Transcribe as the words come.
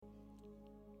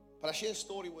But I share a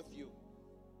story with you.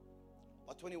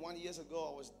 About 21 years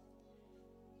ago, I was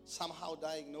somehow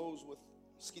diagnosed with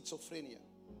schizophrenia.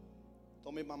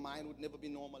 Told me my mind would never be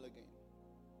normal again.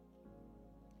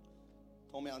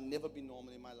 Told me I'll never be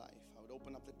normal in my life. I would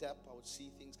open up the tap, I would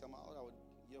see things come out, I would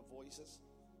hear voices.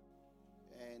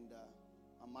 And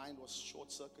my mind was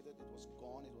short-circuited, it was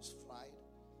gone, it was fried.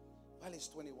 Well, it's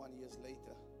 21 years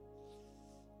later.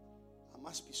 I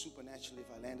must be supernatural if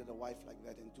I landed a wife like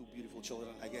that and two beautiful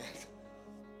children like that.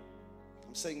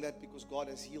 I'm saying that because God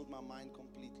has healed my mind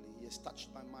completely. He has touched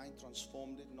my mind,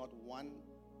 transformed it. Not one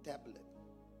tablet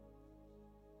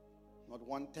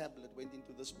went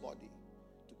into this body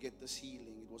to get this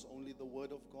healing. It was only the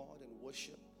word of God and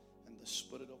worship and the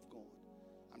Spirit of God.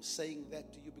 I'm saying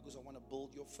that to you because I want to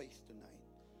build your faith tonight.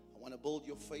 I want to build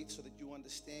your faith so that you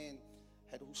understand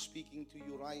that who's speaking to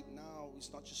you right now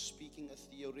is not just speaking a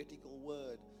theoretical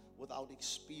word without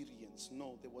experience.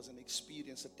 No, there was an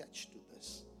experience attached to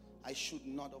this. I should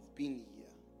not have been here.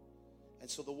 And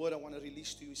so the word I want to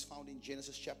release to you is found in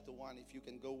Genesis chapter 1. If you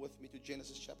can go with me to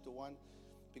Genesis chapter 1,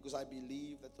 because I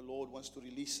believe that the Lord wants to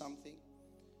release something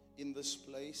in this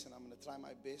place, and I'm going to try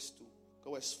my best to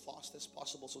go as fast as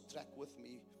possible, so track with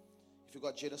me. If you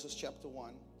got Genesis chapter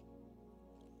 1,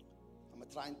 I'm going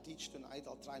to try and teach tonight.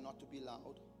 I'll try not to be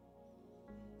loud.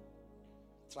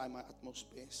 Try my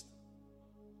utmost best.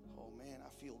 Oh man, I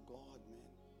feel God, man.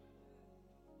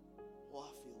 Oh,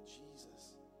 I feel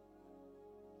Jesus.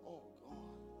 Oh God.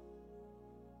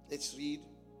 Let's read.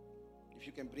 If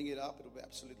you can bring it up, it'll be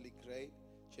absolutely great.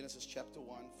 Genesis chapter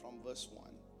 1 from verse 1.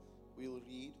 We'll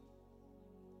read.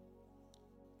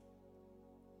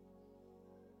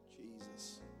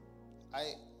 Jesus.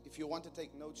 If you want to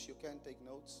take notes, you can take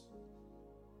notes.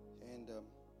 And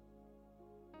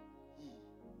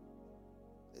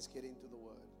let's get into the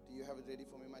word. Do you have it ready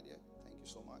for me, my dear? Thank you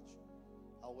so much.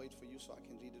 I'll wait for you so I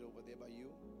can read it over there by you.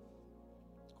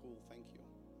 Cool, thank you.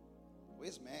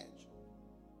 Where's Madge?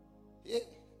 Yeah,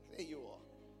 there you are.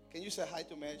 Can you say hi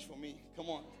to Madge for me? Come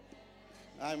on.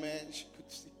 Hi, Madge. Good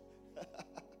to see you.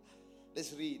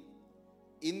 Let's read.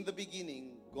 In the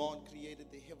beginning, God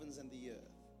created the heavens and the earth.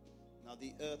 Now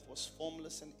the earth was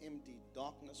formless and empty.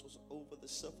 Darkness was over the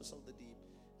surface of the deep,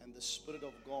 and the Spirit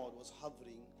of God was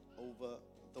hovering over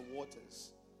the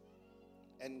waters.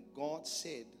 And God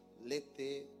said, let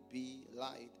there be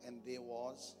light, and there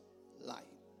was light.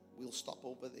 We'll stop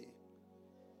over there.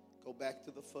 Go back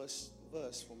to the first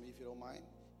verse for me, if you don't mind.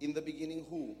 In the beginning,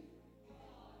 who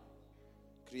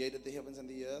created the heavens and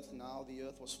the earth? Now the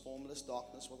earth was formless,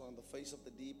 darkness was on the face of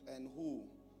the deep, and who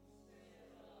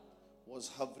was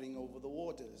hovering over the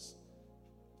waters?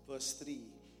 Verse 3.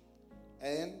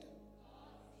 And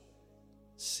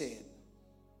said,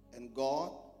 and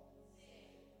God.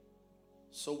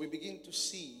 So we begin to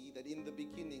see that in the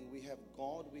beginning we have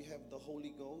God, we have the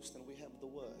Holy Ghost, and we have the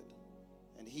Word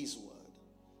and His Word.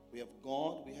 We have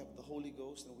God, we have the Holy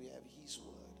Ghost, and we have His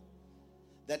Word.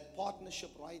 That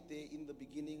partnership right there in the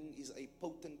beginning is a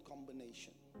potent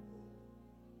combination.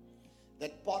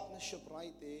 That partnership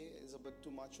right there is a bit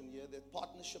too much on here. That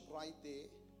partnership right there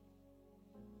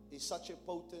is such a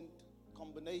potent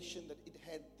combination that it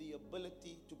had the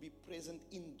ability to be present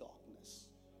in darkness.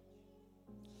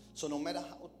 So no matter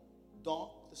how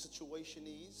dark the situation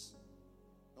is,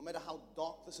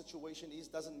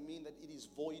 doesn't mean that it is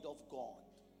void of God.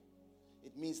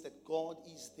 It means that God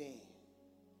is there.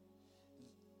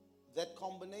 That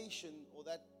combination or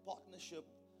that partnership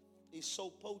is so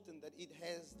potent that it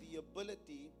has the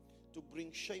ability to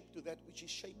bring shape to that which is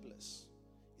shapeless.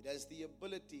 It has the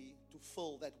ability to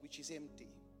fill that which is empty.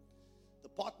 The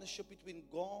partnership between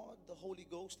God, the Holy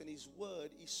Ghost, and His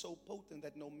Word is so potent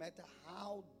that no matter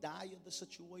how dire the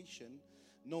situation,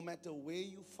 no matter where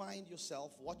you find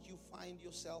yourself, what you find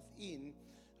yourself in,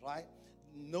 right?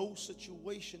 No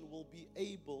situation will be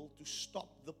able to stop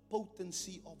the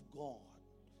potency of God.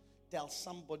 Tell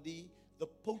somebody, the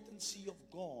potency of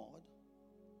God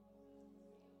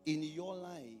in your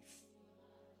life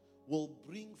will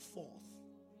bring forth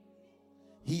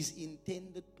His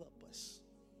intended purpose.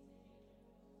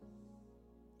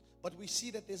 But we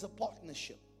see that there's a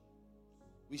partnership.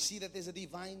 We see that there's a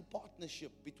divine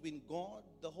partnership between God,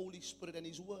 the Holy Spirit, and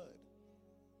His Word.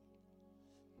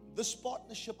 This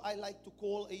partnership I like to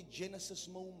call a Genesis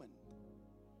moment.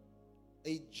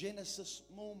 A Genesis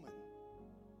moment.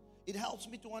 It helps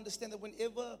me to understand that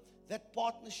whenever that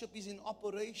partnership is in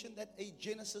operation, that a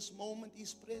Genesis moment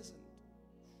is present.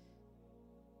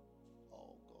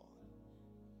 Oh God.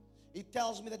 It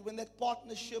tells me that when that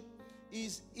partnership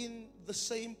is in the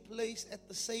same place at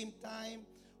the same time,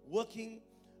 working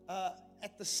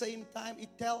at the same time, it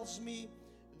tells me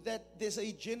that there's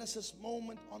a Genesis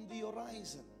moment on the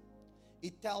horizon.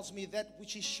 It tells me that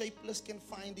which is shapeless can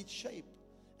find its shape.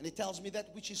 And it tells me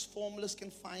that which is formless can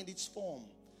find its form.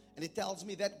 And it tells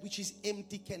me that which is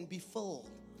empty can be filled.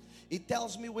 It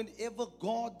tells me whenever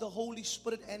God, the Holy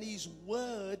Spirit, and His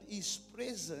Word is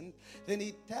present, then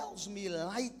it tells me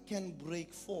light can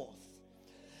break forth.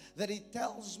 That it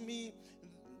tells me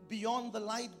beyond the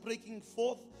light breaking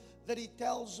forth, that it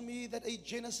tells me that a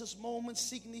Genesis moment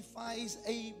signifies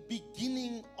a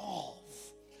beginning of.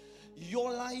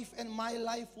 Your life and my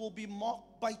life will be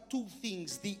marked by two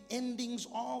things: the endings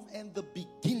of and the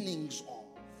beginnings of.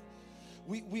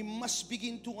 We must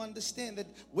begin to understand that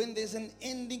when there's an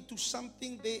ending to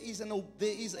something, there is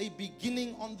a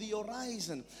beginning on the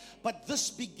horizon. But this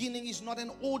beginning is not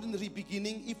an ordinary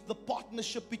beginning. If the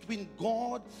partnership between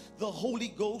God, the Holy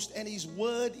Ghost, and His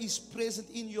Word is present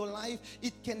in your life,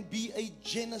 it can be a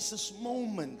Genesis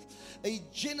moment. A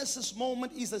Genesis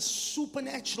moment is a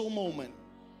supernatural moment.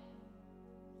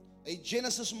 A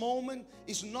Genesis moment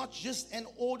is not just an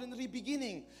ordinary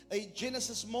beginning. A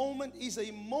Genesis moment is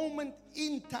a moment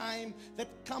in time that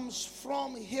comes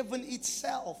from heaven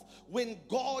itself, when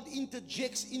God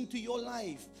interjects into your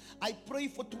life. I pray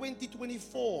for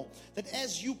 2024 that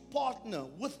as you partner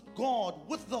with God,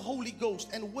 with the Holy Ghost,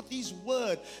 and with His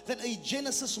Word, that a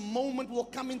Genesis moment will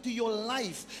come into your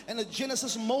life, and a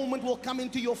Genesis moment will come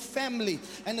into your family,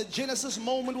 and a Genesis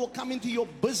moment will come into your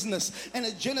business, and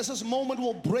a Genesis moment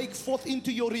will break forth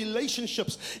into your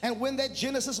relationships. And when that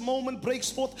Genesis moment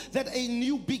breaks forth, that a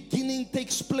new beginning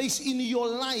takes place in your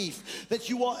life, that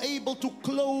you are able to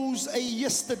close a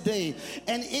yesterday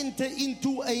and enter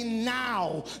into a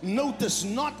now. Notice,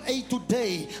 not a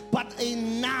today, but a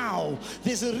now.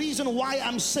 There's a reason why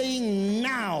I'm saying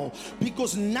now,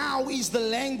 because now is the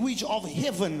language of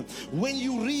heaven. When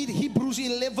you read Hebrews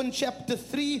 11 chapter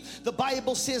 3, the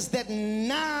Bible says that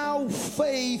now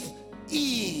faith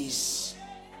is.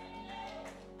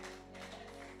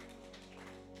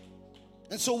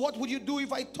 And so what would you do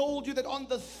if I told you that on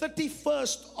the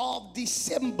 31st of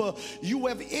December, you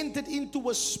have entered into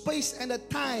a space and a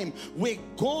time where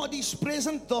God is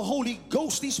present, the Holy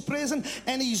Ghost is present,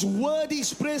 and His Word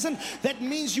is present? That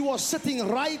means you are sitting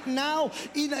right now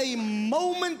in a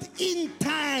moment in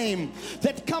time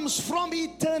that comes from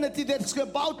eternity, that's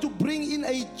about to bring in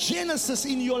a Genesis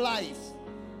in your life.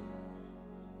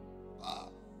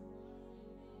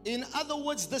 In other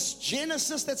words, this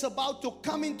Genesis that's about to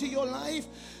come into your life,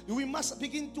 we must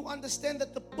begin to understand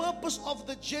that the purpose of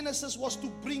the Genesis was to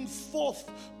bring forth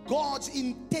God's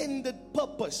intended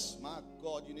purpose. My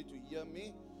God, you need to hear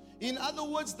me. In other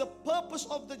words, the purpose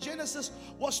of the Genesis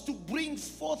was to bring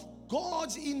forth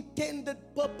God's intended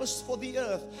purpose for the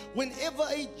earth. Whenever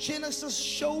a Genesis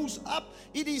shows up,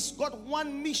 it is got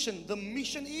one mission. The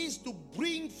mission is to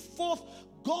bring forth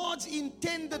God's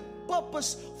intended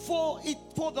purpose for it,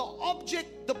 for the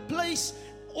object, the place,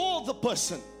 or the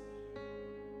person.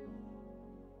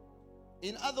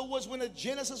 In other words, when a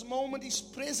Genesis moment is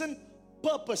present,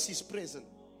 purpose is present.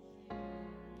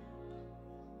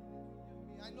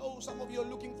 I know some of you are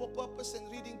looking for purpose and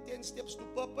reading 10 steps to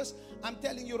purpose. I'm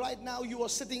telling you right now, you are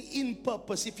sitting in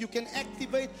purpose. If you can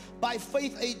activate by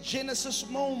faith a Genesis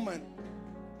moment.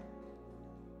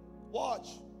 Watch.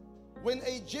 When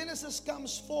a Genesis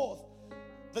comes forth,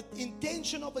 the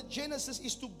intention of a Genesis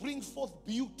is to bring forth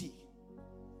beauty.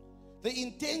 The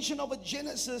intention of a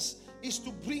Genesis is to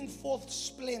bring forth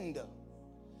splendor.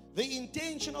 The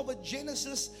intention of a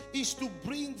Genesis is to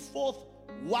bring forth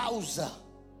wowza.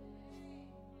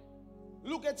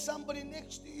 Look at somebody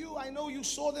next to you. I know you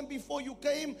saw them before you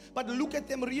came, but look at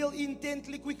them real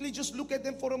intently, quickly. Just look at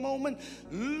them for a moment.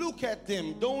 Look at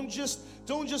them. Don't just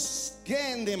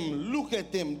scan them. Look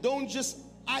at them. Don't just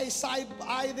eye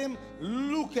them.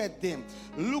 Look at them.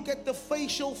 Look at the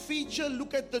facial feature.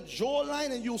 Look at the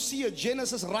jawline, and you'll see a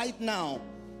Genesis right now.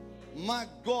 My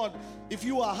God, if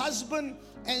you are a husband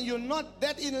and you're not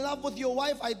that in love with your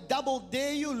wife, I double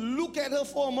dare you, look at her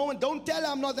for a moment. Don't tell her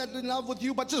I'm not that in love with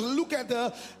you, but just look at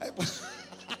her.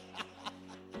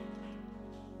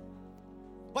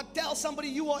 But tell somebody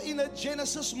you are in a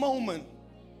Genesis moment.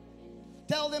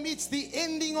 Tell them it's the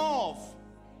ending of,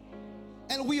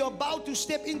 and we are about to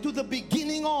step into the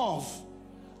beginning of.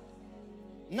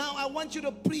 Now I want you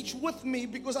to preach with me,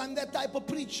 because I'm that type of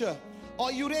preacher.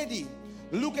 Are you ready?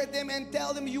 Look at them and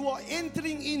tell them you are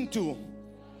entering into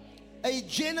a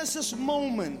Genesis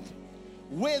moment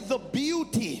where the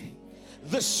beauty,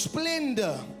 the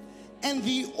splendor, and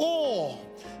the awe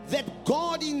that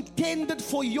God intended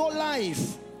for your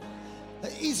life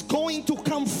is going to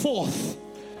come forth.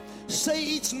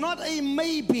 Say, it's not a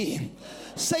maybe,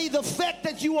 Say, the fact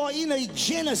that you are in a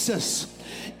Genesis,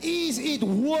 is it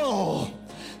will.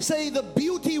 Say, the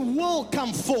beauty will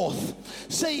come forth.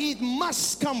 Say, it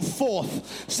must come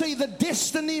forth. Say, the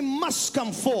destiny must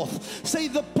come forth. Say,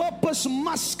 the purpose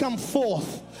must come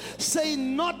forth. Say,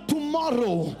 not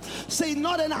tomorrow. Say,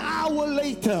 not an hour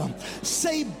later.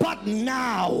 Say, but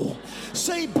now.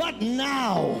 Say, but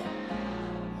now.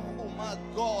 Oh my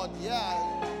God, yeah.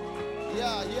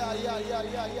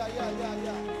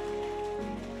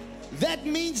 That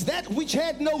means that which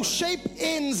had no shape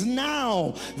ends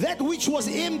now. That which was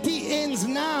empty ends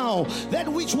now. That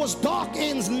which was dark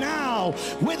ends now.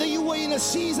 Whether you were in a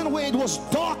season where it was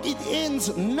dark, it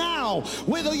ends now.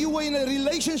 Whether you were in a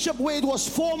relationship where it was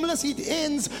formless, it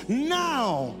ends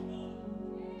now.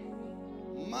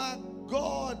 My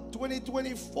God,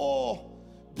 2024,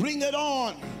 bring it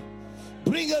on.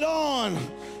 Bring it on.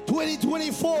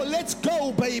 2024, let's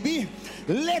go, baby.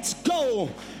 Let's go.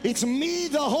 It's me,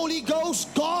 the Holy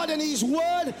Ghost, God and His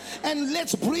Word, and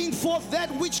let's bring forth that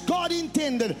which God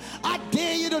intended. I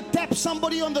dare you to tap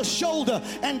somebody on the shoulder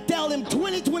and tell them,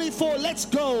 2024, let's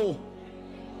go.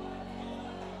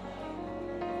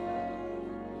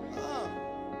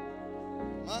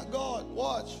 My God,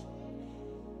 watch.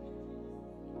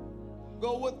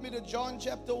 Go with me to John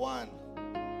chapter 1.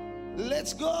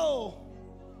 Let's go.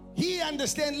 He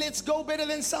understands let's go better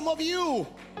than some of you.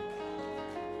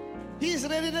 He's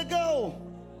ready to go.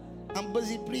 I'm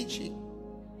busy preaching.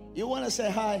 You want to say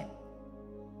hi?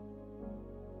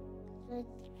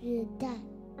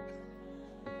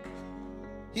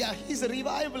 Yeah, he's a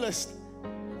revivalist.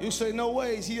 You say, no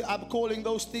ways. I'm calling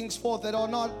those things forth that are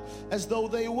not as though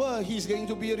they were. He's going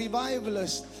to be a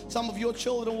revivalist. Some of your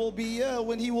children will be here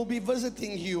when he will be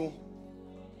visiting you.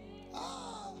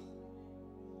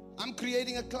 I'm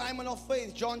creating a climate of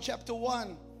faith. John chapter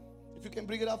 1. If you can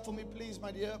bring it up for me, please,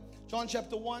 my dear. John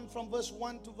chapter 1 from verse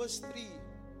 1 to verse 3.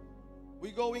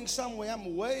 We're going somewhere.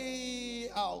 I'm way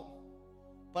out,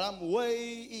 but I'm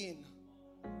way in.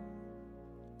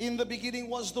 In the beginning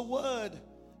was the Word,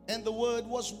 and the Word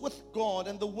was with God,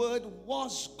 and the Word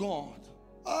was God.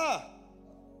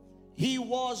 He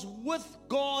was with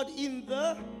God in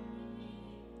the...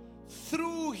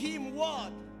 Through Him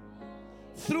what?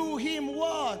 Through Him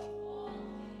what?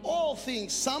 All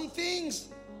things. Some things?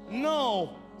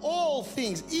 No. All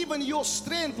things. Even your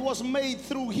strength was made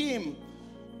through Him.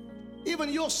 Even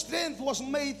your strength was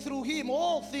made through Him.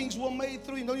 All things were made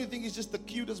through Him. Don't you think He's just the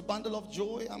cutest bundle of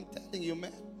joy? I'm telling you,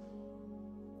 man.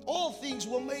 All things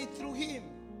were made through Him.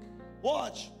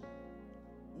 Watch.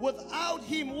 Without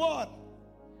Him what?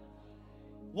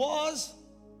 Was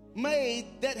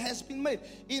made that has been made.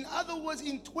 In other words,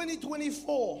 in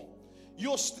 2024,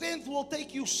 your strength will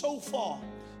take you so far.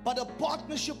 But a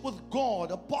partnership with God,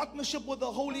 a partnership with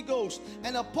the Holy Ghost,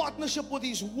 and a partnership with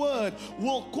His Word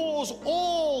will cause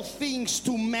all things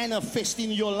to manifest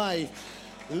in your life.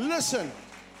 Listen,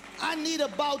 I need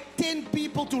about 10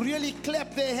 people to really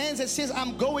clap their hands and says,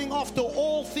 I'm going after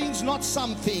all things, not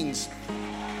some things.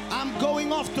 I'm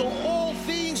going after all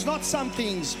things, not some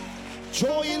things.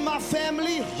 Joy in my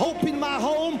family, hope in my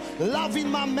home, love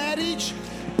in my marriage,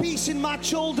 peace in my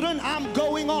children. I'm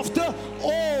going after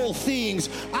all things.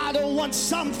 I don't want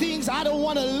some things. I don't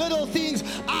want a little things.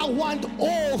 I want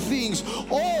all things.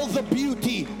 All the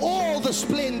beauty, all the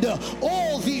splendor,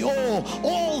 all the awe,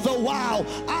 all the wow.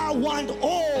 I want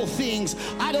all things.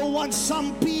 I don't want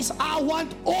some peace. I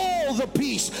want all the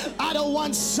peace. I don't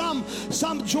want some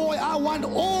joy. I want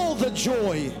all the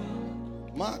joy.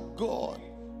 My God.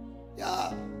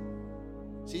 Yeah.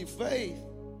 See, faith.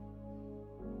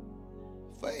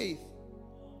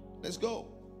 Let's go.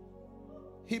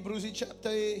 Hebrews chapter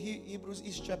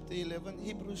 11.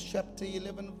 Hebrews chapter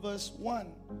 11 verse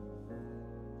 1.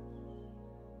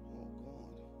 Oh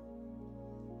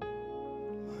God.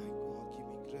 My God, give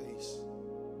me grace.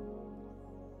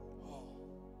 Oh.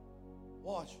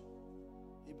 Watch.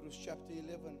 Hebrews chapter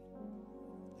 11.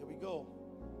 Here we go.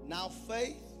 Now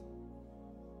faith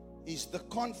is the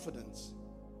confidence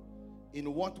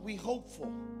in what we hope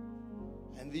for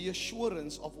and the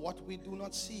assurance of what we do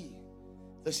not see.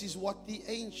 This is what the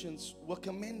ancients were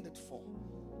commended for.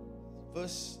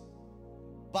 Verse,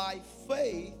 by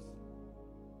faith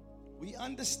we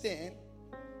understand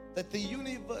that the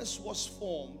universe was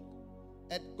formed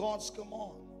at God's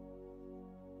command,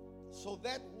 so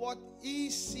that what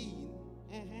is seen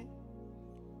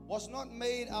was not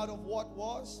made out of what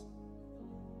was.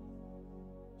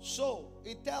 So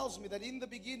it tells me that in the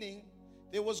beginning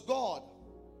there was God,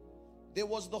 there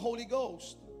was the Holy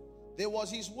Ghost, there was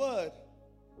His Word,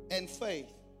 and faith.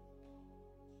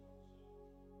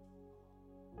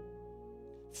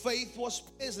 Faith was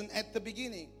present at the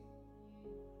beginning.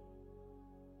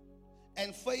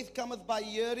 And faith cometh by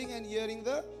hearing, and hearing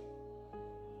the...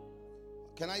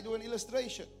 Can I do an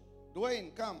illustration?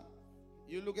 Dwayne, come.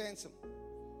 You look handsome.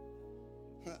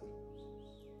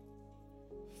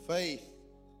 Faith.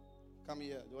 Come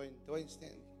here, Dwayne. Dwayne,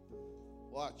 stand.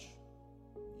 Watch.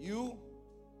 You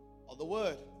are the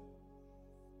word.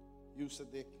 You,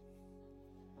 Sadiq.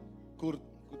 Good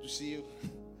to see you.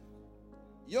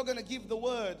 You're going to give the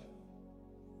word.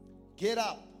 Get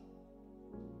up.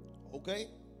 Okay?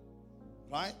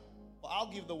 Right? Well,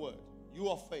 I'll give the word. You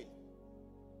are faith.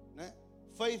 Né?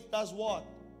 Faith does what?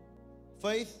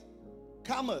 Faith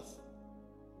cometh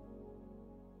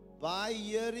by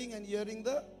hearing, and hearing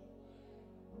the...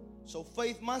 So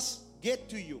faith must get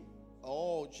to you.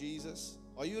 Oh, Jesus.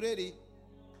 Are you ready?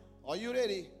 Are you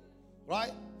ready?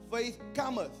 Right? Faith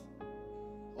cometh.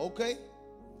 Okay?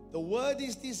 The word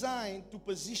is designed to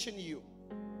position you.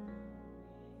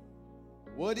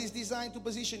 Word is designed to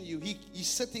position you. He's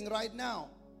sitting right now.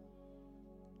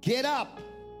 Get up.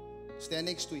 Stand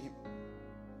next to him.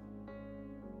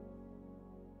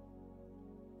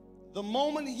 The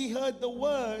moment he heard the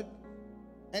word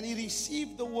and he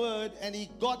received the word and he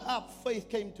got up, faith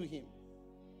came to him.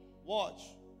 Watch.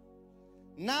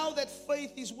 Now that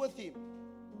faith is with him,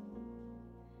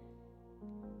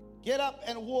 get up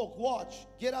and walk. Watch.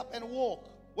 Get up and walk.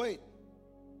 Wait.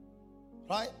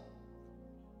 Right?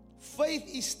 Faith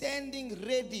is standing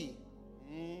ready.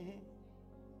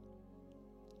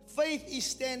 Faith is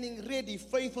standing ready.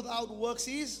 Faith without works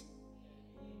is...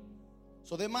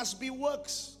 So there must be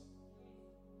works.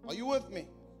 Are you with me?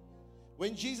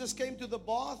 When Jesus came to the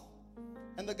bath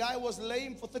and the guy was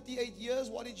lame for 38 years,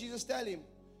 what did Jesus tell him?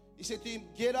 He said to him,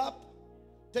 get up,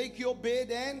 take your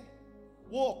bed and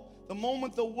walk. The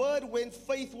moment the word went,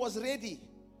 faith was ready.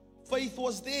 Faith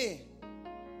was there.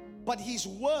 But his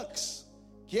works,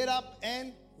 get up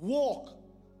and walk.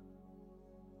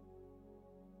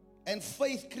 And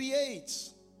faith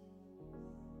creates.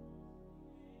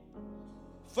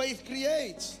 Faith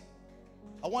creates.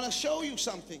 I want to show you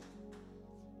something.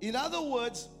 In other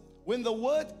words, when the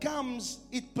word comes,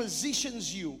 it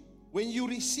positions you. When you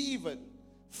receive it,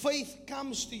 faith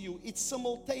comes to you. It's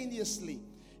simultaneously.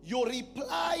 Your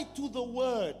reply to the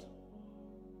word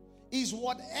is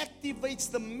what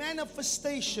activates the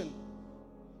manifestation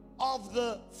of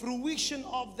the fruition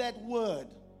of that word.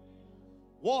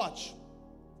 Watch.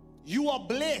 You are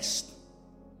blessed.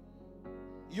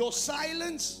 Your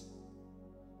silence,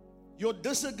 your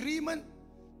disagreement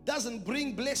doesn't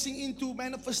bring blessing into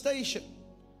manifestation.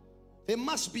 There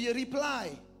must be a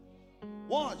reply.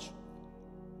 Watch.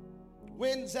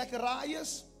 When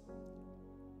Zacharias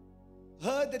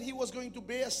heard that he was going to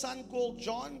bear a son called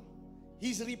John,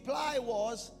 his reply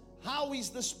was, how is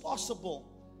this possible?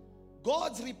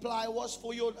 God's reply was,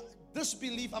 for your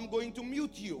disbelief, I'm going to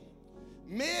mute you.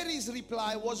 Mary's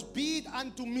reply was, be it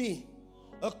unto me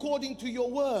according to your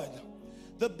word.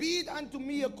 The be it unto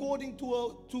me according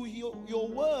to your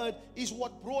word is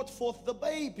what brought forth the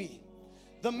baby.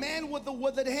 The man with the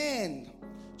withered hand,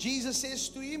 Jesus says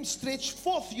to him, stretch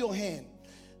forth your hand.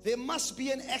 There must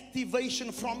be an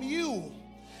activation from you.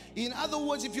 In other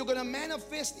words, if you're going to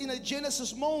manifest in a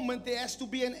Genesis moment, there has to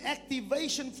be an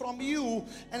activation from you,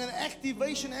 and an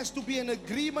activation has to be an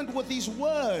agreement with his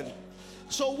word.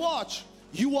 So watch.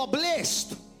 You are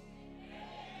blessed.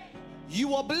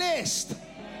 You are blessed.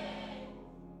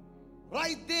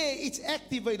 Right there, it's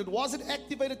activated. Was it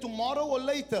activated tomorrow or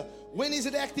later? When is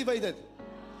it activated?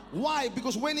 Why?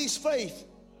 Because when is faith?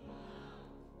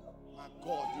 My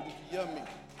God, you need to hear me.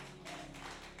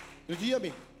 Did you hear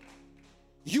me?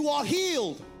 You are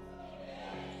healed.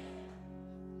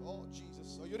 Oh,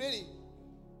 Jesus. Are you ready?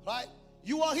 Right?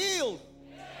 You are healed.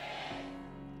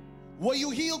 Were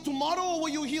you healed tomorrow or were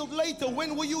you healed later?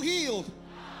 When were you healed?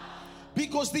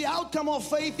 Because the outcome of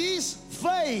faith is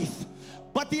faith.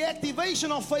 But the activation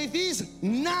of faith is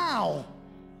now.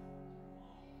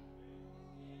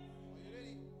 Are you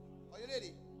ready? Are you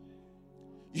ready?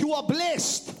 You are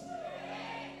blessed.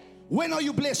 When are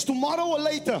you blessed? Tomorrow or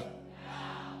later?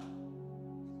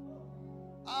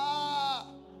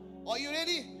 Are you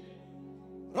ready?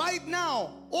 Right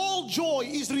now, all joy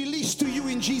is released to you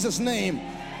in Jesus' name.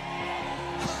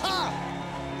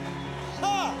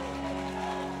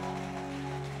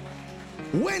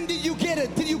 When did you get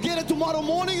it? Did you get it tomorrow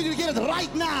morning or did you get it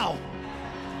right now?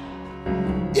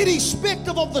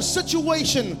 Irrespective of the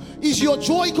situation, is your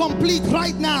joy complete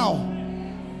right now?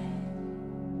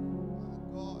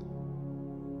 God.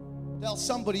 Tell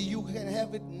somebody you can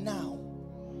have it now.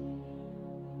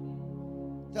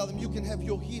 Tell them you can have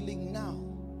your healing now.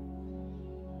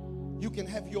 You can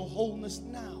have your wholeness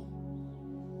now.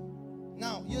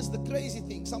 Now, here's the crazy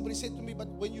thing. Somebody said to me, but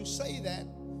when you say that,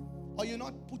 are you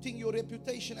not putting your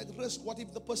reputation at risk? What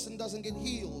if the person doesn't get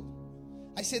healed?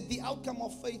 I said, the outcome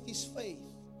of faith is faith.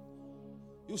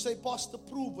 You say, Pastor,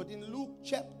 prove it. In Luke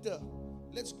chapter,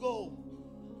 let's go.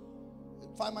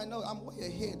 Find my note. I'm way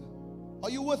ahead. Are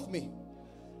you with me?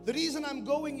 The reason I'm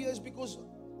going here is because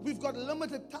we've got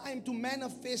limited time to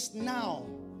manifest now.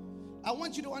 I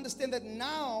want you to understand that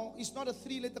now is not a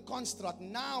three-letter construct.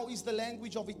 Now is the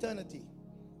language of eternity.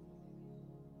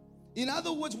 In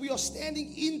other words, we are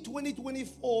standing in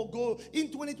 2024, go in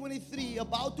 2023,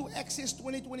 about to access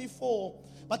 2024.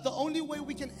 But the only way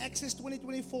we can access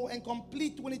 2024 and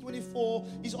complete 2024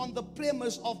 is on the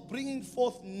premise of bringing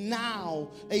forth now,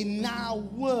 a now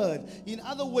word. In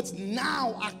other words,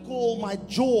 now I call my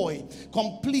joy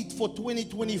complete for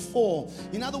 2024.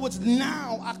 In other words,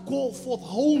 now I call forth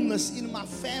wholeness in my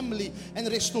family and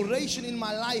restoration in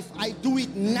my life. I do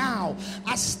it now.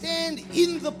 I stand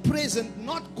in the present,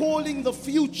 not calling the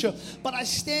future, but I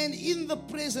stand in the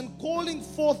present, calling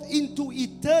forth into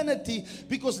eternity,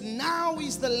 because now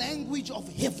is the language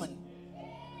of heaven.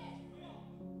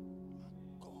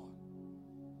 God.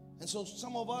 And so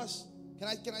some of us, can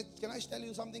I tell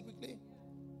you something quickly?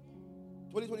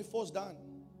 2024 is done.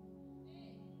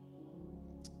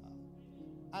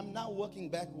 I'm now working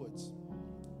backwards.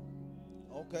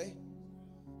 Okay,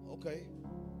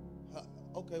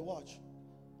 watch.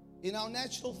 In our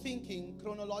natural thinking,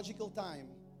 chronological time,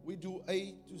 we do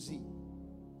A to Z.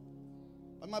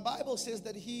 But my Bible says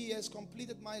that He has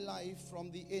completed my life from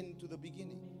the end to the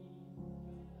beginning.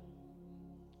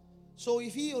 So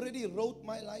if He already wrote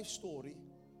my life story,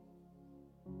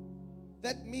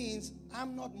 that means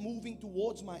I'm not moving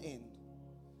towards my end.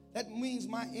 That means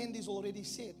my end is already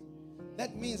set.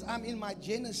 That means I'm in my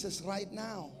Genesis right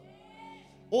now.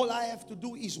 All I have to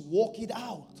do is walk it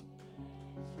out.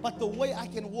 But the way I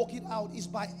can walk it out is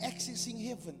by accessing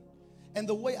heaven. And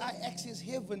the way I access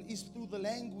heaven is through the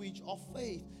language of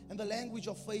faith. And the language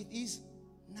of faith is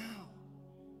now.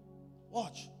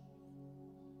 Watch.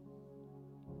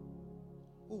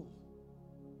 Ooh.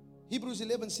 Hebrews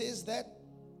 11 says that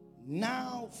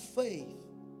now faith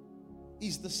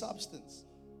is the substance.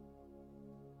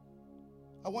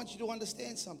 I want you to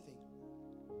understand something.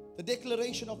 The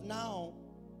declaration of now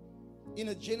in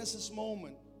a Genesis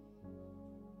moment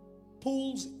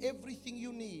pulls everything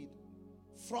you need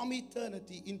from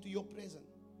eternity into your present.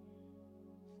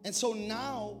 And so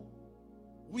now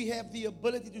we have the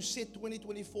ability to set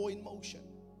 2024 in motion.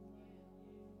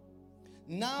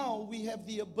 Now we have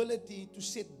the ability to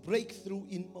set breakthrough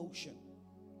in motion.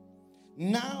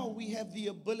 Now we have the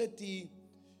ability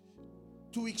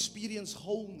to experience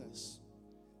wholeness.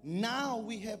 Now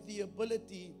we have the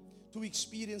ability to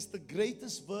experience the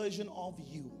greatest version of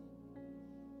you.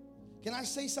 Can I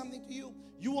say something to you?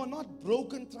 You are not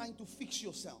broken trying to fix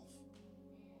yourself.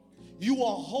 You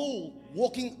are whole,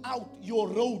 walking out your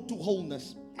road to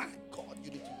wholeness. My God,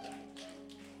 you need to hear me.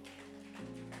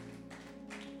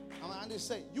 I'm just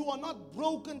saying, you are not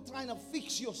broken trying to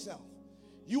fix yourself.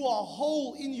 You are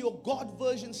whole in your God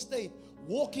version state,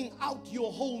 walking out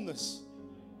your wholeness.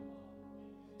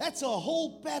 That's a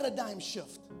whole paradigm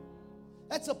shift.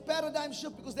 That's a paradigm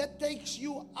shift because that takes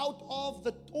you out of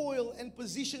the toil and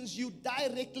positions you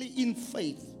directly in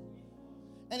faith.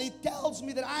 And it tells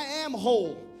me that I am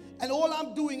whole. And all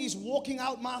I'm doing is walking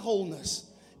out my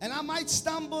wholeness. And I might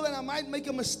stumble and I might make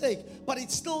a mistake, but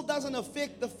it still doesn't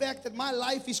affect the fact that my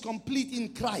life is complete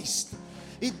in Christ.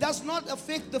 It does not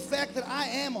affect the fact that I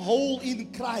am whole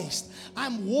in Christ.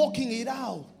 I'm walking it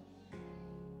out.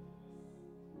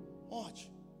 Watch.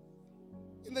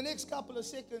 In the next couple of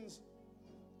seconds,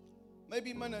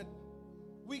 maybe a minute,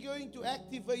 we're going to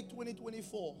activate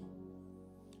 2024.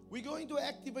 We're going to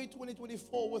activate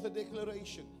 2024 with a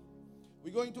declaration.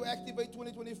 We're going to activate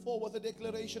 2024 with a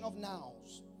declaration of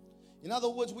nows. In other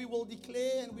words, we will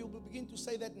declare and we will begin to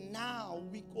say that now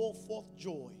we call forth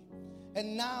joy.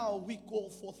 And now we call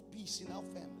forth peace in our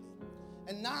family.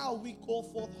 And now we call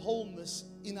forth wholeness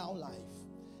in our life.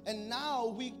 And now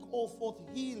we call forth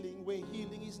healing where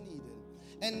healing is needed.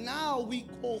 And now we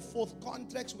call forth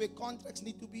contracts where contracts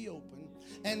need to be open.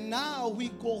 And now we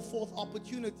call forth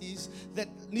opportunities that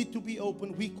need to be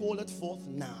open. We call it forth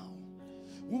now.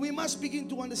 We must begin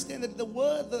to understand that the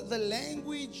word, the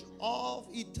language of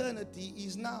eternity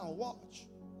is now. Watch.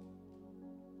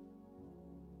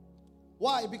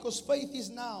 Why? Because faith is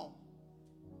now.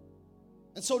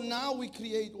 And so now we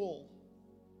create all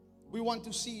we want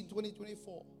to see in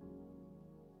 2024.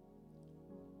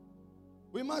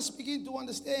 We must begin to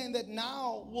understand that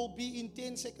now will be in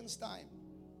 10 seconds time.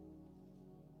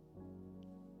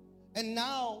 And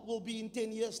now will be in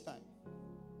 10 years time.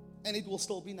 and it will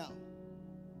still be now.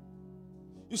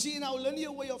 You see, in our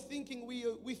linear way of thinking,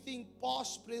 we think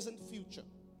past, present, future.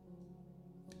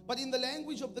 But in the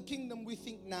language of the kingdom, we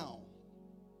think now.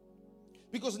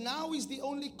 Because now is the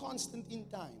only constant in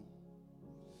time.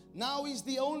 Now is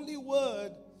the only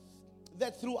word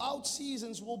that throughout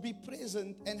seasons will be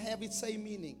present and have its same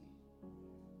meaning.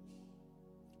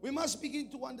 We must begin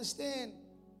to understand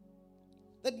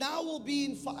that now will be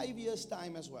in 5 years'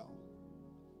 time as well.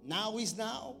 Now is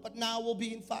now, but now will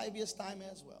be in 5 years' time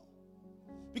as well.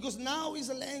 Because now is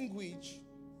a language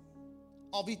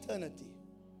of eternity.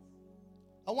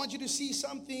 I want you to see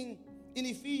something in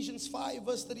Ephesians 5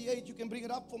 verse 38. You can bring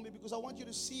it up for me because I want you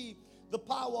to see the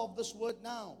power of this word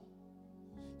now.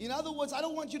 In other words, I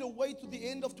don't want you to wait to the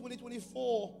end of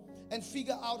 2024 and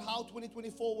figure out how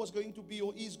 2024 was going to be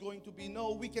or is going to be.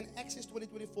 No, we can access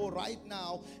 2024 right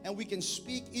now, and we can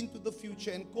speak into the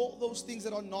future and call those things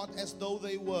that are not as though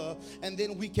they were, and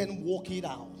then we can walk it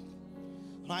out.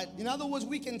 Right? In other words,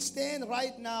 we can stand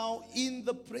right now in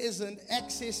the present,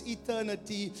 access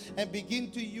eternity, and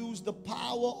begin to use the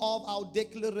power of our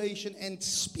declaration and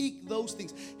speak those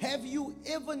things. Have you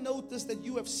ever noticed that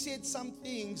you have said some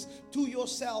things to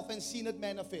yourself and seen it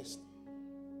manifest?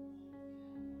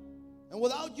 And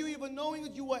without you even knowing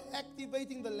it, you were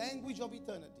activating the language of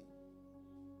eternity.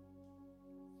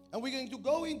 And we're going to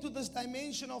go into this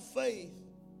dimension of faith,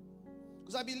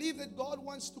 because I believe that God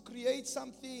wants to create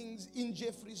some things in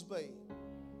Jeffreys Bay.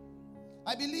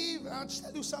 I believe, I'll just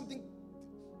tell you something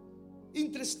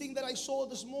interesting that I saw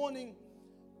this morning.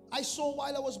 I saw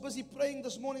while I was busy praying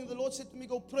this morning, the Lord said to me,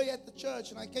 go pray at the church.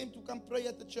 And I came to come pray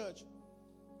at the church.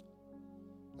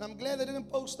 And I'm glad I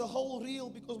didn't post the whole reel,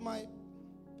 because my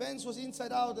pants was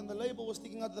inside out and the label was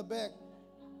sticking out the back.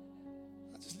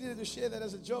 I just needed to share that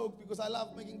as a joke because I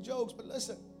love making jokes. But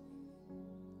listen,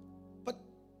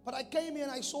 but I came here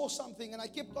and I saw something, and I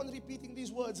kept on repeating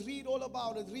these words: read all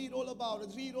about it, read all about it,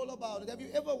 read all about it. Have you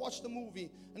ever watched a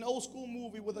movie, an old school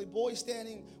movie, with a boy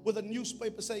standing with a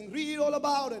newspaper saying, read all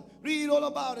about it, read all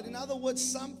about it? In other words,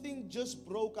 something just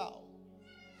broke out.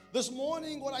 This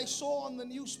morning, what I saw on the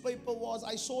newspaper was,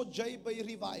 I saw J-Bay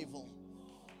Revival.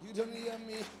 You don't hear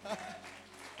me?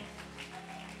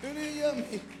 You didn't hear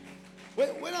me?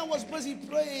 When I was busy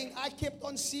praying, I kept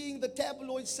on seeing the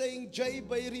tabloids saying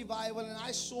J-Bay Revival, and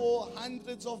I saw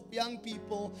hundreds of young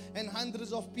people and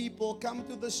hundreds of people come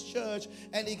to this church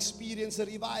and experience a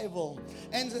revival.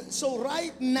 And so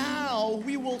right now,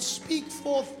 we will speak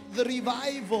forth the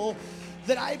revival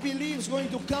that I believe is going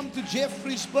to come to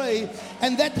Jeffreys Bay.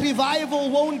 And that revival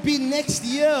won't be next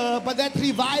year, but that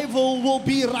revival will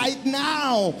be right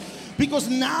now, because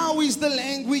now is the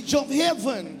language of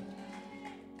heaven.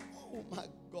 Oh my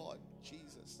God,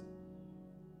 Jesus.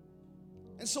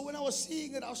 And so when I was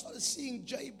seeing it, I started seeing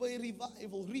J-Bay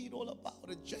Revival, read all about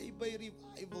it. J-Bay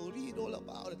Revival, read all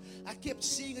about it. I kept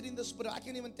seeing it in the spirit. I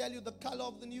can even tell you the color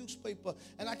of the newspaper,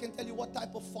 and I can tell you what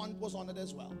type of font was on it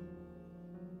as well.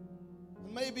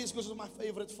 And maybe it's because of my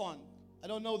favorite font. I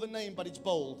don't know the name, but it's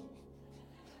bold.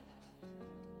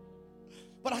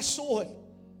 But I saw it.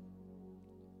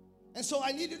 And so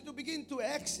I needed to begin to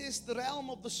access the realm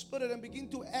of the Spirit and begin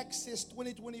to access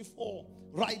 2024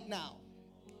 right now.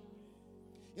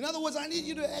 In other words, I need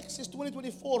you to access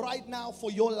 2024 right now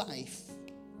for your life.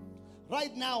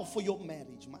 Right now for your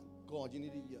marriage. My God, you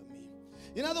need to hear me.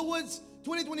 In other words,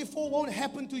 2024 won't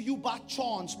happen to you by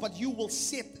chance, but you will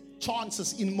set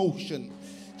chances in motion.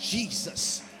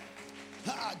 Jesus.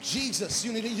 Jesus,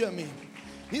 you need to hear me.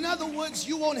 In other words,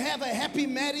 you won't have a happy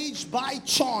marriage by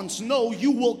chance. No,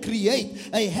 you will create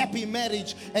a happy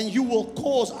marriage, and you will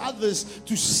cause others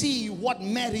to see what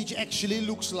marriage actually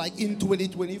looks like in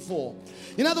 2024.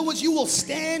 In other words, you will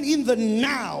stand in the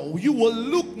now. You will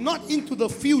look not into the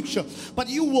future, but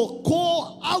you will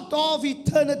call out of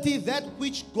eternity that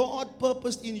which God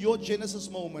purposed in your Genesis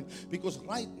moment. Because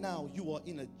right now, you are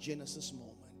in a Genesis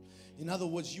moment. In other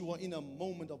words, you are in a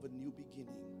moment of a new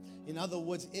beginning. In other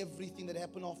words, everything that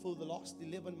happened over the last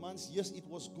 11 months, yes, it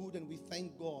was good, and we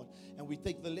thank God, and we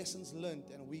take the lessons learned,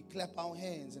 and we clap our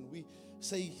hands, and we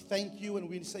say thank you, and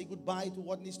we say goodbye to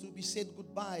what needs to be said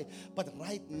goodbye. But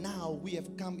right now, we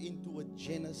have come into a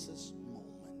Genesis moment.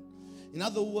 In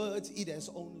other words, it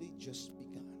has only just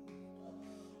begun.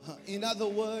 In other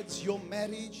words, your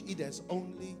marriage, it has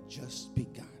only just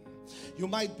begun. You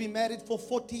might be married for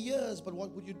 40 years, but what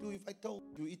would you do if I told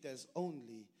you it has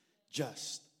only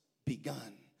just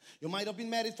begun? You might have been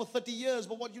married for 30 years,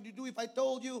 but what would you do if I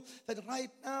told you that right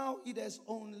now it has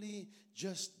only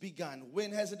just begun?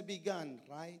 When has it begun?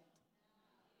 Right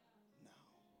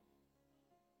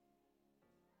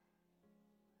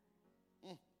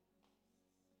now.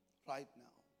 Right now.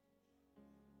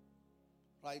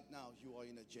 Right now, you are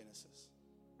in a Genesis.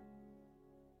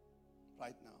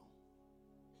 Right now.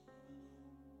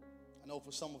 I know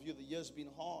for some of you, the year's been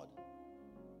hard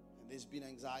and there's been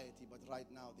anxiety, but right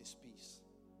now, there's peace.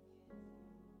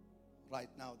 Right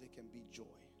now, there can be joy.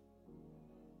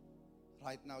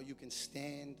 Right now, you can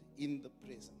stand in the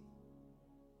present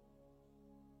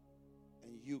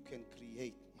and you can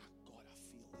create. My God, I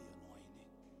feel the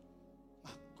anointing.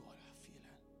 My God, I feel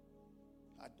it.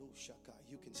 Ado Shaka.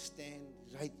 You can stand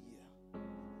right here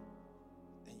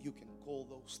and you can call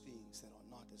those things that are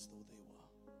not as though they were.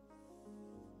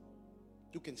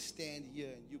 You can stand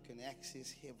here and you can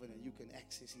access heaven and you can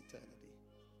access eternity.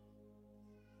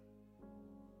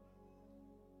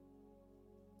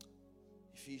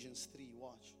 Ephesians 3,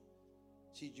 watch.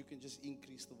 See, you can just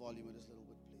increase the volume of this little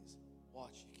bit, please.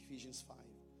 Watch, Ephesians 5.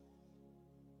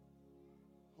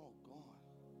 Oh, God.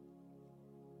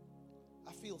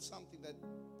 I feel something that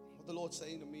what the Lord's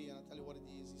saying to me, and I'll tell you what it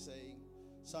is. He's saying,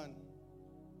 son,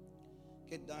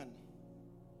 get done.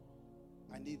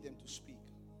 I need them to speak.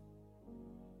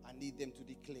 I need them to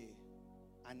declare.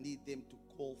 I need them to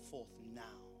call forth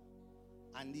now.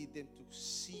 I need them to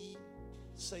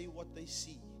say what they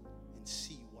see and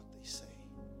see what they say.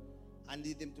 I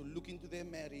need them to look into their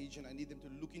marriage, and I need them to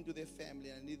look into their family,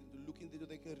 and I need them to look into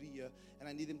their career, and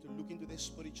I need them to look into their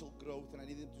spiritual growth, and I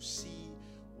need them to see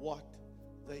what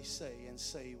they say and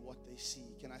say what they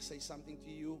see. Can I say something to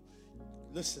you?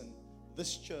 Listen,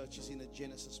 this church is in a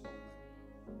Genesis moment.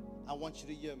 I want you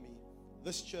to hear me.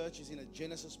 This church is in a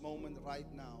Genesis moment right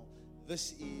now.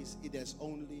 It has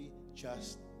only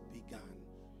just begun.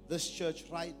 This church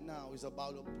right now is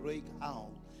about to break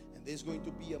out. And there's going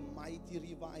to be a mighty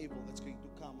revival that's going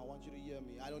to come. I want you to hear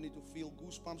me. I don't need to feel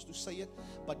goosebumps to say it,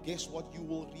 but guess what? You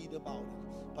will read about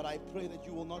it. But I pray that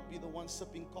you will not be the one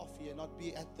sipping coffee and not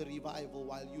be at the revival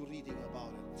while you're reading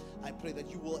about it. I pray that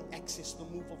you will access the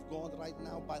move of God right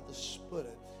now by the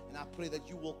Spirit. And I pray that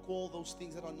you will call those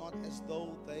things that are not as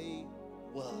though they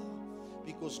were.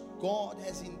 Because God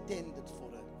has intended for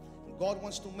it. And God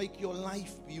wants to make your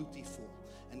life beautiful.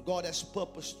 And God has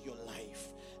purposed your life.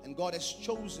 And God has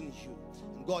chosen you.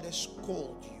 And God has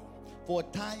called you for a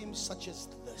time such as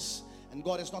this. And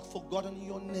God has not forgotten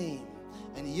your name.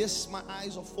 And yes, my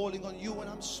eyes are falling on you when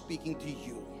I'm speaking to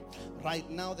you right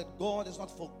now, that God has not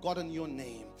forgotten your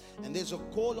name. And there's a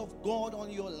call of God on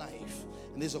your life.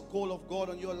 And there's a call of God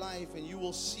on your life. And you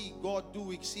will see God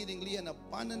do exceedingly and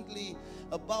abundantly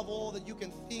above all that you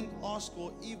can think, ask,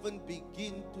 or even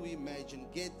begin to imagine.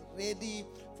 Get ready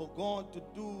for God to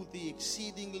do the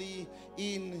exceedingly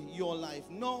in your life.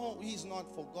 No, He's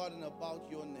not forgotten about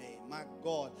your name. My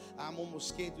God, I'm almost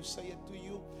scared to say it to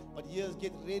you. But yes,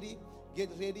 get ready. Get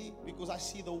ready, because I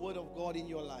see the word of God in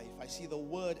your life. I see the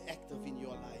word active in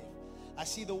your life. I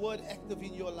see the word active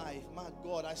in your life. My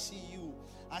God, I see you.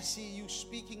 I see you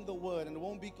speaking the word, and it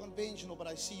won't be conventional, but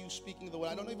I see you speaking the word.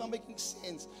 I don't know if I'm making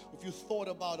sense, if you thought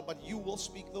about it, but you will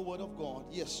speak the word of God.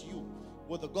 Yes, you,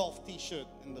 with the golf t-shirt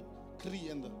and the tree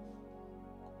and the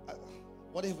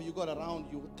whatever you got around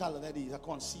you, what color that is, I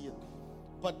can't see it.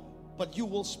 But you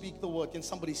will speak the word. Can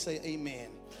somebody say amen?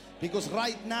 Because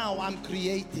right now I'm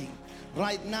creating.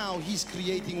 Right now He's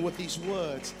creating with His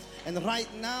words. And right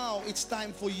now it's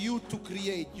time for you to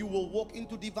create. You will walk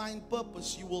into divine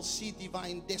purpose. You will see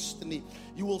divine destiny.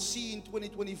 You will see in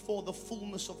 2024 the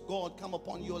fullness of God come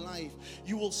upon your life.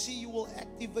 You will see, you will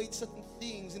activate certain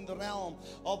things in the realm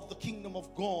of the kingdom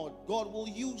of God. God will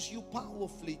use you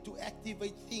powerfully to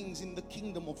activate things in the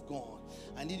kingdom of God.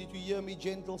 I need you to hear me,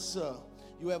 gentle sir.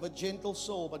 You have a gentle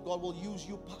soul, but God will use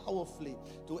you powerfully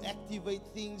to activate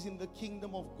things in the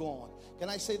kingdom of God. Can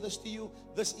I say this to you?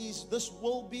 This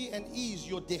will be and is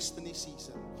your destiny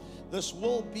season. This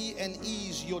will be and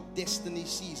is your destiny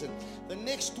season. The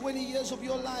next 20 years of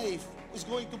your life is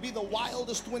going to be the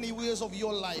wildest 20 years of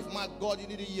your life. My God, you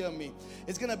need to hear me.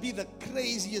 It's going to be the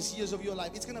craziest years of your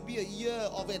life. It's going to be a year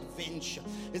of adventure.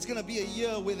 It's going to be a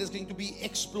year where there's going to be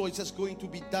exploits that's going to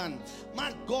be done.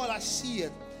 My God, I see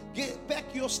it.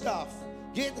 Pack your stuff.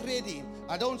 Get ready.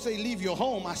 I don't say leave your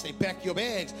home. I say pack your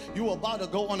bags. You're about to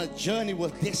go on a journey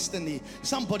with destiny.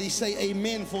 Somebody say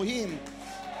amen for him.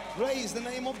 Praise the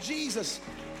name of Jesus.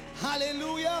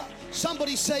 Hallelujah.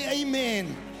 Somebody say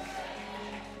amen.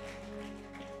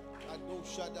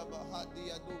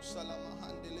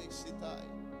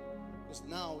 Because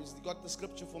now, he's got the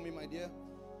scripture for me, my dear.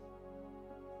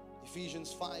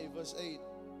 Ephesians 5 verse 8.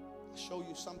 I'll show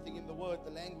you something in the word,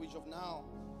 the language of now.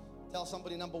 Tell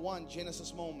somebody, number one,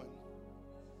 Genesis moment.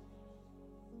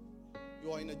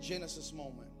 You are in a Genesis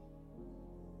moment.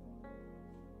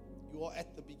 You are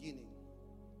at the beginning.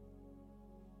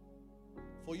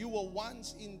 For you were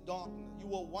once in darkness. You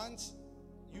were once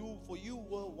For you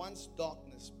were once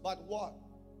darkness, but what?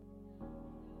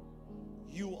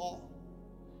 You are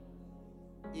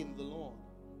in the Lord.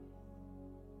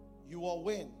 You are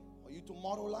when? Are you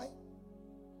tomorrow light?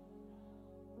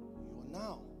 You are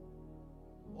now.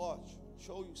 Watch,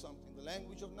 show you something. The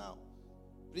language of now.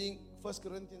 Bring 1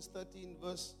 Corinthians 13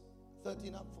 verse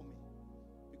 13 up for me.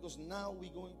 Because now we're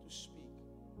going to speak.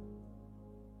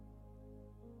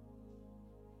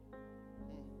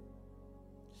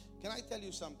 Can I tell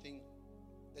you something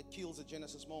that kills a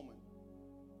Genesis moment?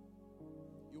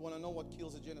 You want to know what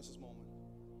kills a Genesis moment?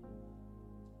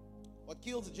 What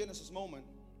kills a Genesis moment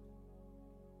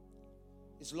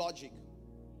is logic.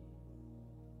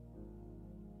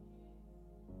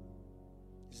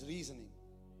 It's reasoning.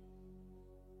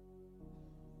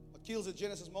 What kills a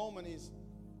Genesis moment is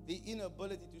the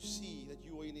inability to see that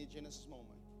you are in a Genesis moment.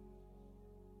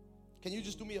 Can you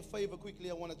just do me a favor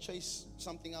quickly? I want to chase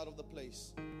something out of the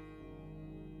place.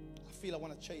 I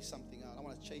want to chase something out. I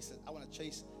want to chase it. I want to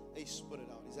chase a spirit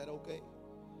out. Is that okay?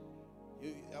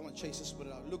 I want to chase a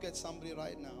spirit out. Look at somebody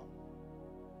right now.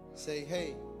 Say,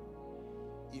 hey,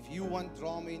 if you want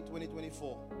drama in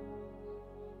 2024,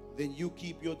 then you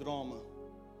keep your drama.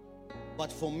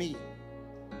 But for me,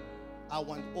 I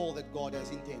want all that God has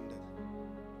intended.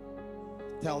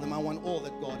 Tell them I want all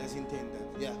that God has intended.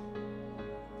 Yeah.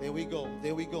 There we go.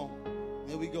 There we go.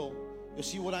 There we go. You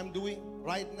see what I'm doing?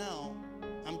 Right now,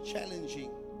 I'm challenging.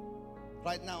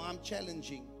 Right now, I'm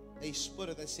challenging a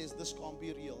spirit that says this can't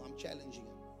be real. I'm challenging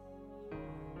it.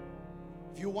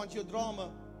 If you want your drama,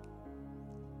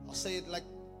 I'll say it like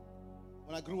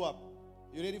when I grew up.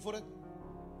 You ready for it?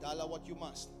 Dala what you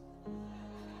must.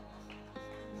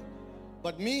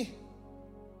 But me,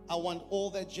 I want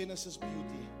all that Genesis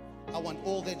beauty. I want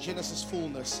all that Genesis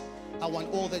fullness. I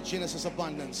want all that Genesis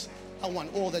abundance. I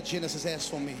want all that Genesis has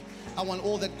for me. I want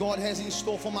all that God has in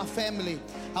store for my family.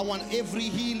 I want every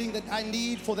healing that I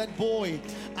need for that boy.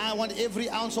 I want every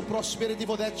ounce of prosperity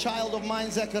for that child of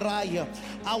mine, Zechariah.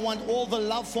 I want all the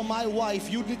love for my wife.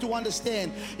 You need to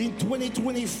understand, in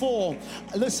 2024,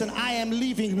 listen, I am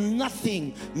leaving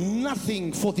nothing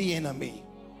for the enemy.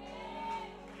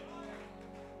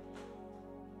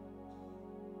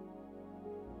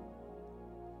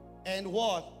 And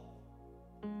what?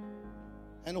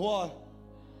 And what?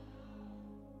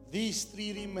 These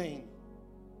three remain: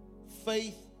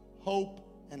 faith, hope,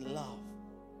 and love.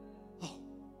 Oh.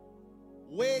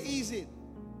 Where is it?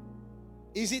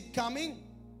 Is it coming?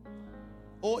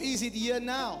 Or is it here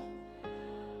now?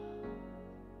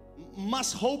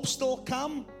 Must hope still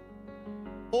come?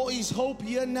 Or is hope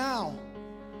here now?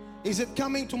 Is it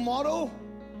coming tomorrow?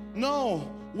 No.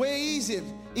 Where is it?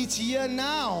 It's here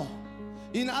now.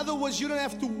 In other words, you don't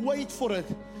have to wait for it.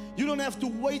 You don't have to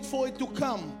wait for it to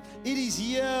come. It is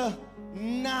here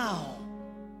now.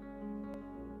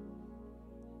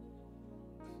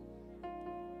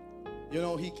 You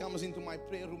know, he comes into my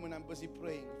prayer room when I'm busy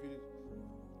praying.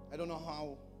 I don't know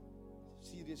how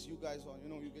serious you guys are. You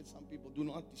know, you get some people, do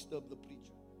not disturb the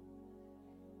preacher.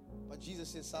 But Jesus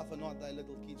says, suffer not thy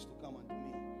little kids to come unto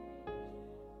me.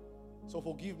 So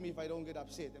forgive me if I don't get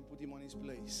upset and put him on his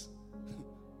place.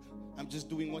 I'm just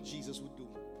doing what Jesus would do.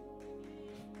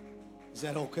 Is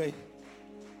that okay?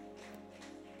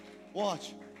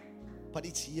 Watch. But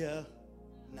it's here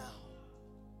now.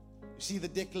 You see, the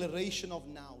declaration of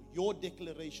now, your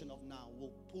declaration of now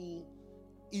will pull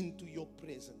into your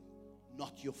present,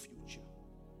 not your future.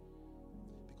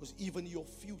 Because even your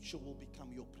future will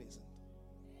become your present.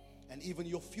 And even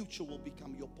your future will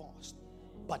become your past.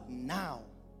 But now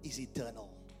is eternal.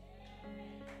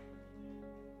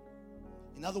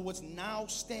 In other words, now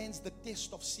stands the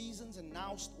test of seasons, and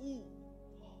now,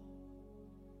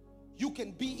 you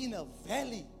can be in a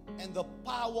valley and the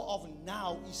power of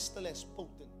now is still as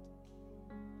potent.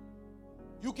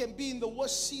 You can be in the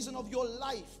worst season of your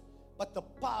life, but the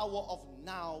power of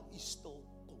now is still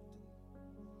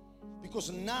potent. Because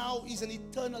now is an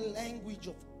eternal language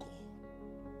of God.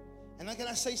 And now, can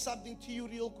I say something to you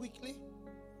real quickly?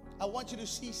 I want you to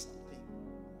see something.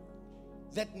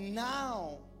 That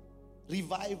now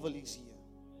revival is here.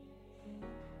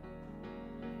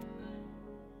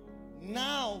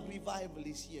 Now revival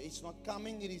is here. It's not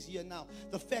coming, it is here now.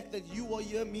 The fact that you are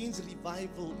here means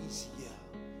revival is here.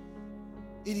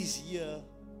 It is here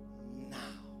now.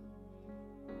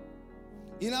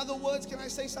 In other words, can I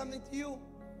say something to you?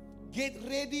 Get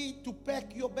ready to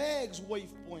pack your bags,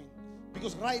 Wave Point.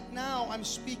 Because right now I'm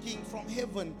speaking from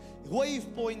heaven.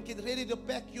 Wave Point, get ready to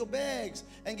pack your bags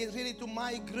and get ready to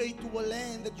migrate to a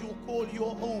land that you'll call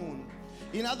your own.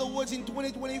 In other words, in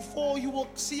 2024, you will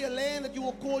see a land that you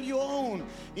will call your own.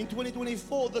 In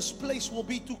 2024, this place will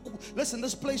be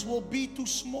this place will be too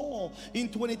small. In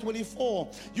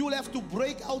 2024, you will have to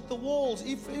break out the walls.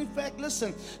 If in fact,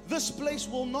 listen, this place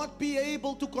will not be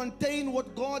able to contain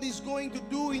what God is going to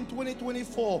do in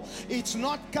 2024. It's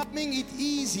not coming, it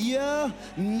is here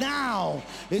now.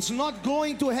 It's not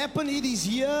going to happen, it is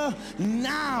here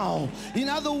now. In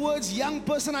other words, young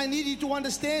person, I need you to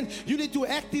understand, you need to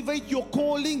activate your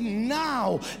calling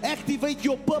now. Activate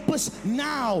your purpose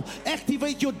now.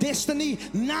 Activate your destiny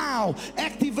now.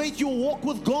 Activate your walk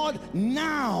with God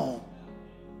now.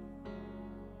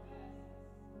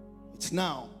 It's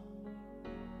now.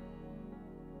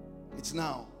 It's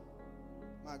now.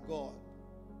 My God.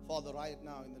 Father, right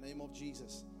now, in the name of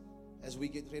Jesus, as we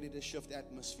get ready to shift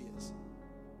atmospheres,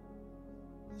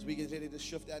 as we get ready to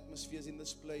shift atmospheres in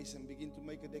this place and begin to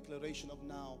make a declaration of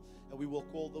now, and we will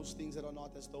call those things that are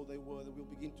not as though they were, that we'll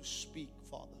begin to speak,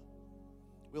 Father.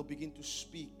 We'll begin to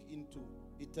speak into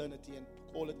eternity and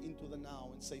call it into the now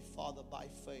and say, Father, by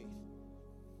faith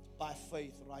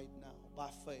right now, by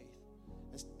faith.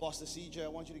 And Pastor CJ, I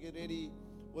want you to get ready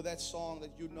with that song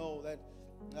that you know that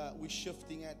we're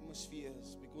shifting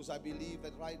atmospheres, because I believe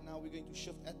that right now we're going to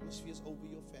shift atmospheres over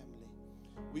your family.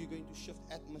 We're going to shift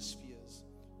atmospheres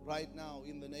right now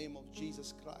in the name of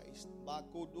Jesus Christ.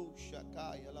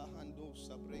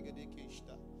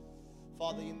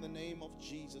 Father, in the name of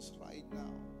Jesus right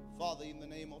now. Father, in the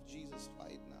name of Jesus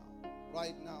right now.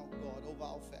 Right now, God, over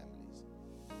our families.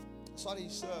 Sorry,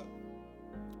 sir.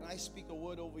 Can I speak a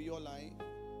word over your life?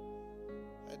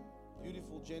 That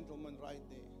beautiful gentleman right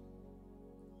there.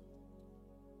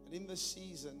 And in this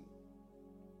season,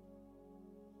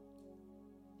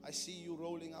 I see you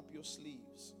rolling up your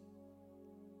sleeves.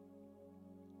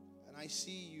 And I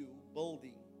see you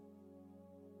building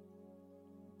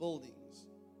buildings.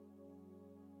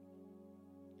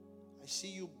 I see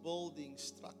you building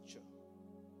structures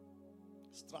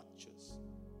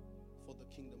for the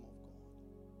kingdom of God.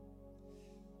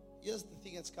 Here's the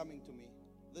thing that's coming to me.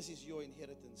 This is your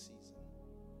inheritance season.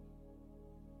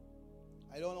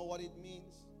 I don't know what it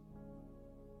means,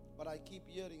 but I keep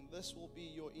hearing this will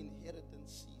be your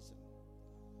inheritance season.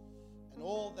 And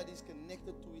all that is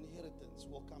connected to inheritance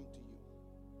will come to you.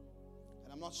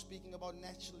 And I'm not speaking about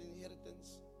natural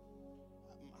inheritance.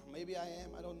 Maybe I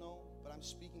am, I don't know. But I'm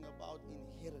speaking about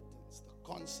inheritance, the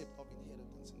concept of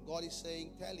inheritance. And God is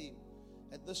saying, tell him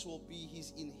that this will be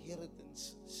his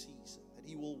inheritance season, that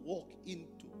he will walk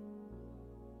into.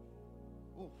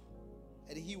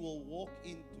 That he will walk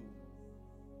into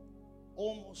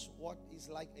almost what is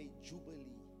like a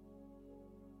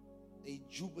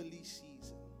jubilee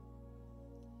season.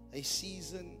 A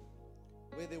season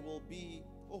where there will be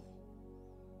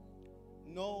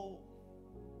no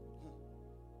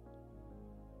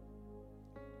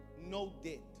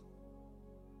debt,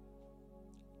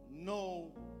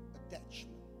 no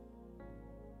attachment,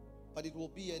 but it will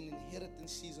be an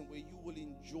inheritance season where you will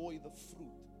enjoy the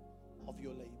fruit of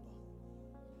your labor.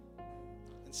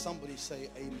 And somebody say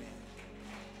amen.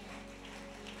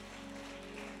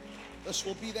 This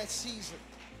will be that season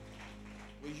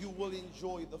where you will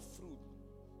enjoy the fruit.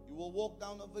 You will walk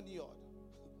down a vineyard.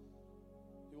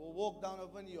 You will walk down a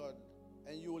vineyard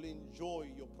and you will enjoy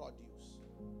your produce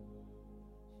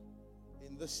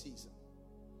in this season.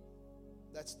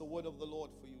 That's the word of the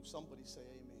Lord for you. Somebody say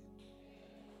amen.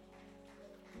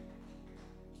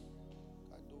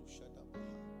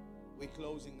 We're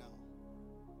closing now.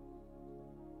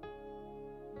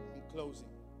 I'm closing.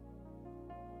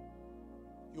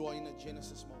 You are in a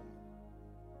Genesis moment.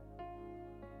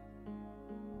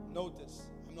 Notice,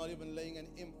 I'm not even laying an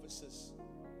emphasis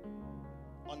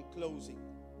on closing.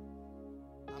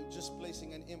 I'm just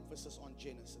placing an emphasis on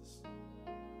Genesis.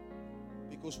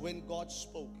 Because when God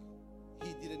spoke,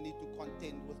 he didn't need to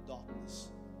contend with darkness.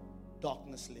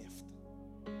 Darkness left.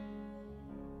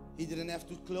 He didn't have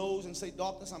to close and say,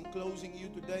 darkness, I'm closing you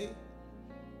today.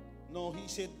 No, he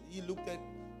said, he looked at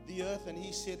the earth and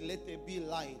he said, let there be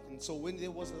light. And so when there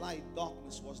was light,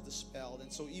 darkness was dispelled.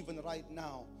 And so even right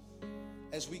now,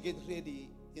 as we get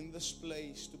ready in this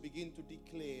place to begin to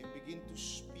declare, begin to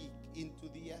speak into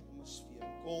the atmosphere,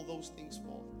 and call those things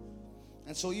forth.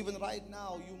 And so even right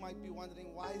now, you might be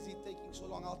wondering, why is it taking so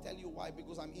long? I'll tell you why,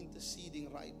 because I'm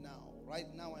interceding right now. Right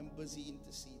now, I'm busy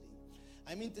interceding.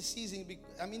 I'm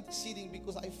interceding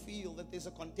because I feel that there's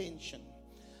a contention.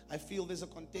 I feel there's a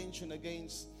contention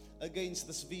against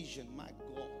this vision. My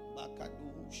God.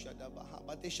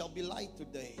 But there shall be light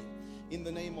today in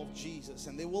the name of Jesus,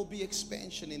 and there will be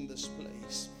expansion in this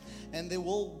place. And there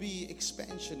will be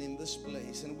expansion in this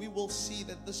place, and we will see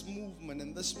that this movement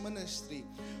and this ministry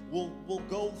will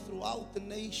go throughout the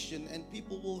nation, and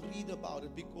people will read about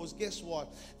it. Because guess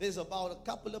what? There's about a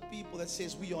couple of people that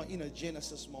says we are in a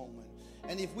Genesis moment.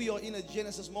 And if we are in a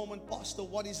Genesis moment, Pastor,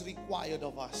 what is required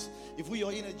of us? If we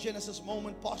are in a Genesis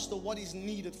moment, Pastor, what is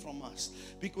needed from us?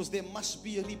 Because there must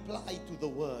be a reply to the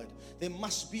word. There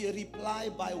must be a reply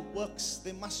by works.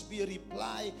 There must be a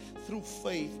reply through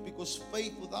faith, because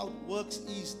faith without works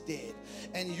is dead.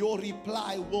 And your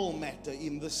reply will matter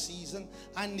in this season.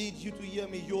 I need you to hear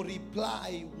me. Your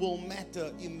reply will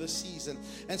matter in the season.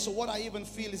 And so what I even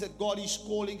feel is that God is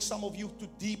calling some of you to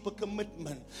deeper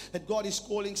commitment. That God is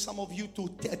calling some of you to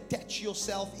attach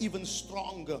yourself even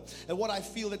stronger. And what I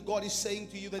feel that God is saying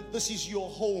to you, that this is your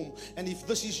home, and if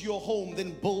this is your home,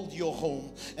 then build your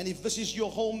home. And if this is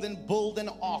your home, then build an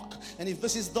ark. And if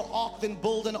this is the ark, then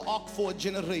build an ark for a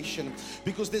generation.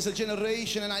 Because there's a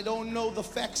generation, and I don't know the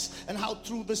facts and how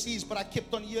true this is, but I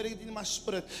kept on hearing it in my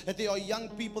spirit, that there are young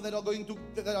people that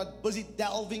are busy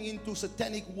delving into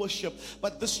satanic worship.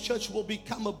 But this church will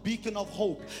become a beacon of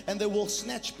hope, and they will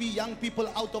snatch young people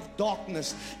out of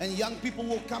darkness, and young people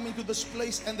will come into this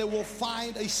place and they will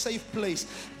find a safe place.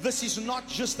 This is not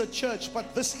just a church,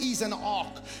 but this is an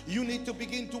ark. You need to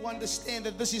begin to understand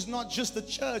that this is not just a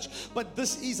church, but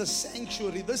this is a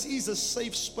sanctuary. This is a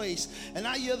safe space. And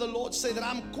I hear the Lord say that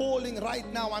I'm calling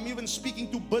right now. I'm even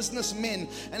speaking to businessmen,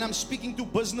 and I'm speaking to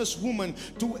businesswomen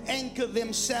to anchor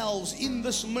themselves in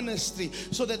this ministry,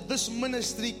 so that this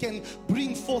ministry can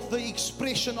bring forth the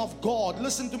expression of God.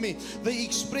 Listen to me. The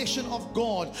expression of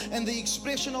God. And the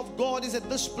expression of God is that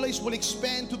this place will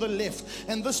expand to the left,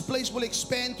 and this place will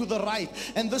expand to the right,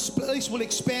 and this place will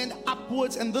expand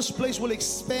upwards, and this place will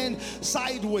expand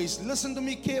sideways. Listen to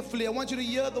me carefully. I want you to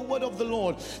hear the word of the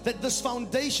Lord, that this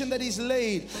foundation that is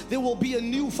laid, there will be a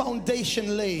new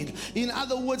foundation laid. In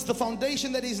other words, the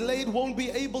foundation that is laid won't be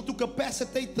able to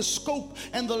capacitate the scope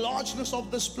and the largeness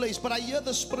of this place. But I hear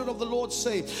the Spirit of the Lord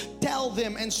say, tell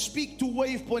them and speak to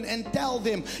Wavepoint and tell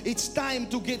them it's time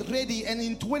to get ready. And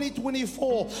in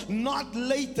 2024, not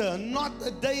later, not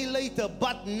a day later,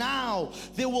 but now,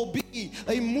 there will be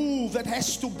a move that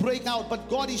has to break out. But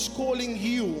God is calling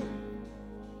you.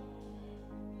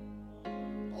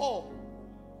 Oh,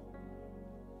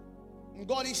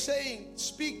 God is saying,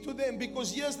 speak to them,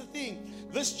 because here's the thing.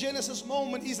 This Genesis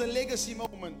moment is a legacy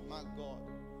moment, my God.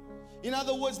 In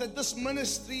other words, that this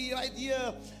ministry right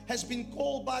here has been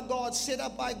called by God, set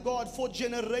up by God for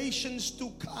generations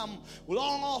to come.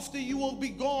 Long after you will be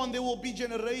gone, there will be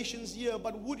generations here.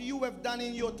 But would you have done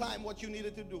in your time what you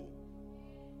needed to do?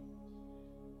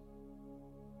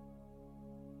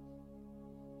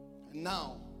 And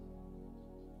now,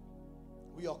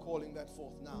 we are calling that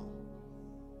forth now.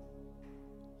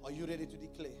 Are you ready to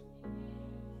declare?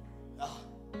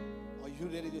 Are you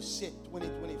ready to set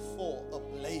 2024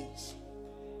 ablaze?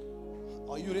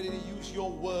 Are you ready to use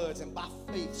your words and by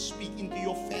faith speak into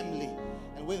your family?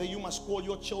 And whether you must call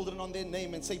your children on their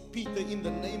name and say, Peter, in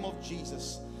the name of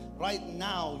Jesus, right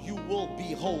now you will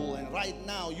be whole, and right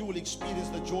now you will experience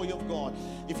the joy of God.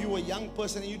 If you're a young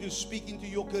person and you do speak into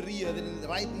your career, then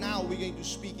right now we're going to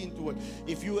speak into it.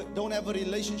 If you don't have a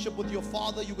relationship with your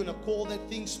Father, you're going to call that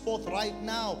things forth right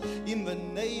now in the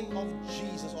name of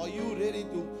Jesus. Are you ready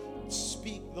to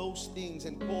speak those things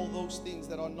and call those things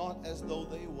that are not as though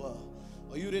they were?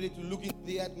 Are you ready to look into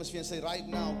the atmosphere and say, right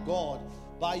now, God,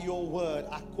 by your word,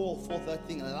 I call forth that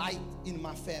thing, light in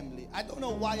my family. I don't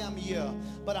know why I'm here,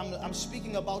 but I'm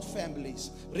speaking about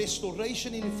families.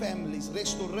 Restoration in families.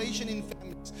 Restoration in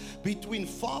families. Between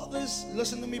fathers,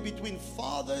 listen to me, between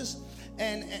fathers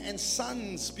and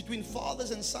sons. Between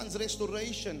fathers and sons,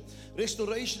 restoration.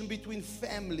 Restoration between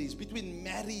families, between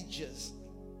marriages.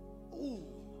 Ooh.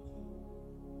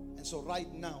 And so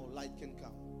right now, light can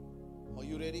come. Are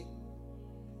you ready?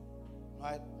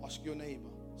 Right? Ask your neighbor.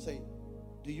 Say,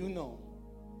 do you know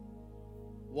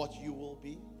what you will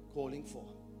be calling for?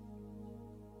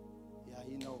 Yeah,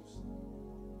 he knows.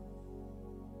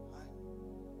 Right?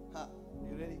 Huh?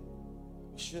 You ready?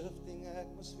 We're shifting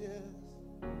atmospheres.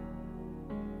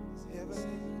 It's heaven.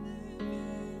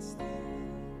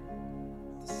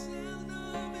 The sound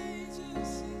of angels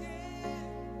singing.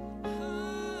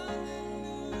 Hallelujah.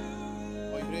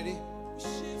 Are you ready? We're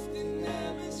shifting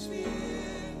atmospheres.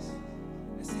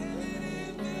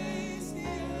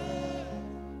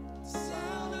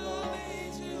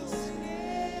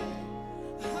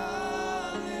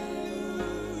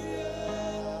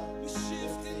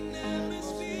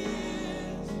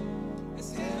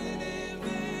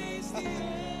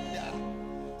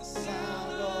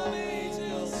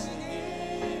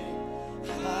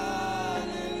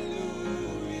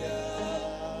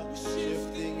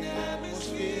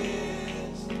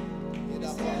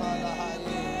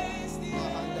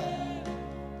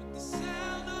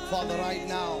 Father, right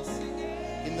now,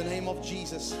 in the name of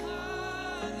Jesus,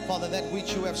 Father, that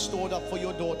which you have stored up for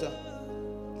your daughter,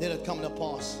 let it come to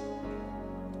pass.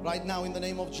 Right now, in the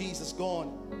name of Jesus, God,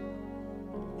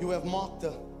 you have marked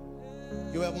her.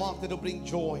 You have marked her to bring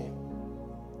joy.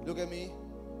 Look at me.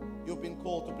 You've been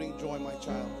called to bring joy, my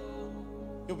child.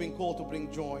 You've been called to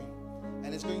bring joy.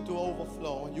 And it's going to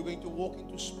overflow. And you're going to walk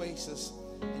into spaces.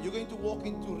 And you're going to walk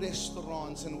into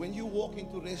restaurants. And when you walk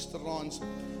into restaurants,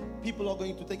 people are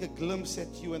going to take a glimpse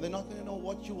at you. And they're not going to know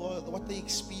what you are, what they're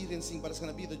experiencing. But it's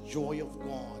going to be the joy of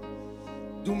God.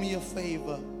 Do me a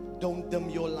favor. Don't dim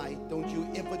your light. Don't you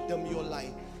ever dim your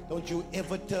light. Don't you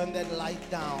ever turn that light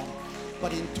down.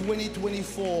 But in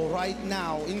 2024, right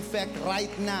now, in fact, right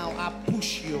now, I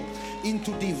push you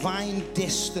into divine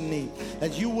destiny,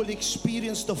 that you will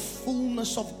experience the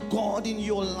fullness of God in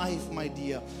your life, my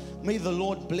dear. May the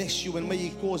Lord bless you, and may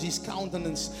He cause His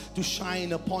countenance to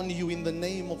shine upon you in the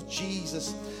name of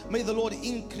Jesus. May the Lord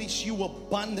increase you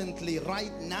abundantly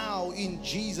right now in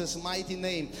Jesus' mighty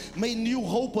name. May new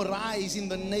hope arise in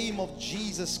the name of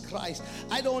Jesus Christ.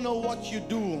 I don't know what you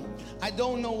do. I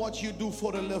don't know what you do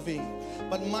for a living.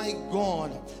 But my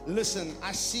God, listen,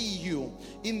 I see you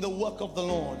in the work of the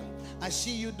Lord. I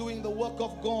see you doing the work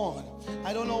of God.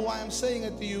 I don't know why I'm saying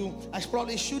it to you. I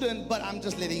probably shouldn't, but I'm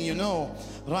just letting you know,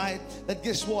 right? That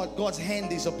guess what? God's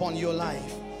hand is upon your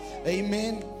life.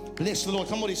 Amen. Bless the Lord.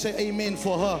 Somebody say amen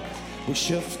for her. We're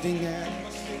shifting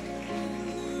atmospheres.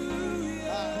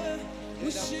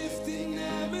 We're shifting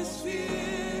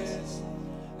atmospheres.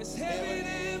 As heaven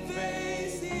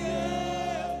invades the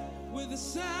earth with the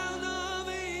sound of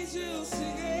angels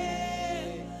singing.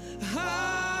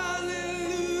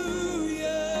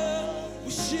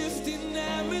 Shifting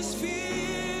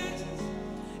atmospheres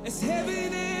as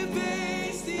heaven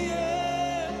invades the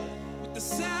earth with the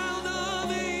sound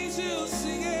of angels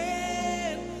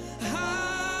singing.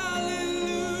 Hallelujah.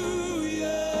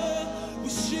 We're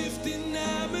shifting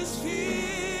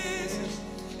atmospheres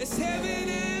as heaven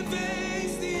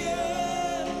invades the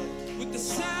earth with the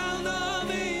sound of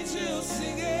angels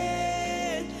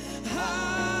singing.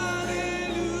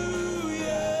 Hallelujah.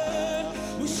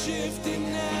 We're shifting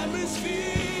atmospheres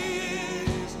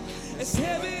as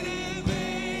heaven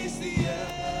invades the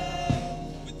earth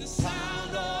with the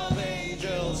sound of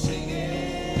angels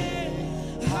singing.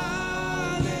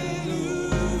 Hallelujah.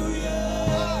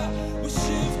 We're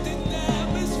shifting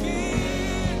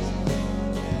atmospheres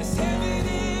as heaven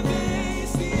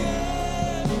invades the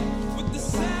earth with the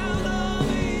sound of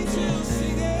angels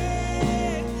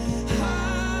singing.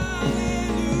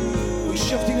 Hallelujah. We're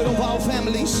shifting it over our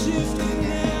families. Shifting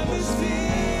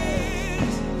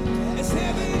atmospheres as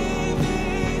heaven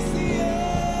invades the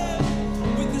earth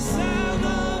with the sound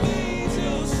of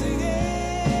angels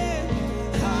singing.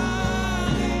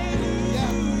 Hallelujah.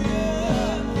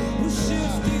 We're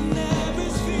shifting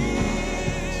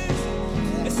atmospheres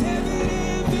as heaven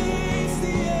invades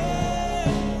the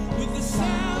earth with the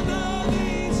sound of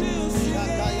angels singing.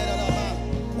 Hallelujah.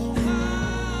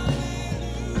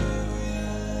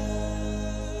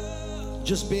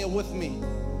 Just bear with me.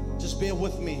 Just bear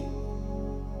with me.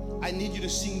 I need you to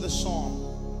sing the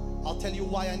song. I'll tell you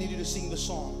why I need you to sing the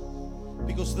song.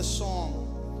 Because the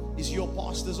song is your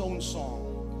pastor's own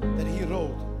song that he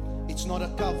wrote. It's not a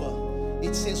cover.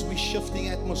 It says we're shifting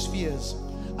atmospheres.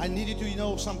 I need you to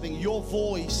know something. Your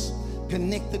voice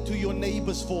connected to your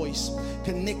neighbor's voice,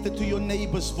 connected to your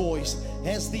neighbor's voice,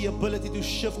 has the ability to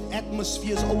shift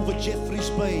atmospheres over Jeffreys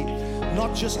Bay.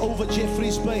 Not just over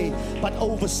Jeffreys Bay, but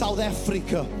over South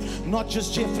Africa. Not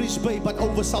just Jeffreys Bay, but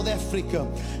over South Africa.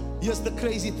 Here's the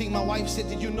crazy thing. My wife said,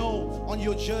 did you know on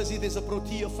your jersey there's a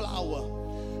protea flower?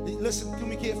 Listen to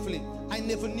me carefully. I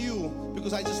never knew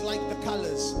because I just like the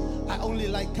colors. I only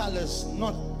like colors,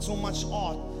 not so much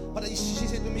art. But she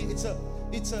said to me, it's a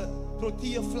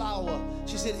protea flower.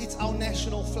 She said, it's our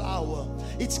national flower.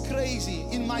 It's crazy.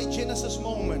 In my Genesis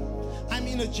moment, I'm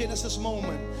in a Genesis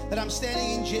moment that I'm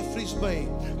standing in Jeffreys Bay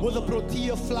with a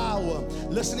protea flower,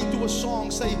 listening to a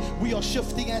song say, we are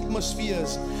shifting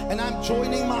atmospheres. And I'm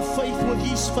joining my faith with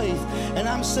his faith. And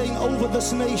I'm saying over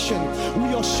this nation,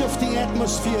 we are shifting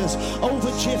atmospheres.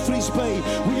 Over Jeffreys Bay,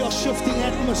 we are shifting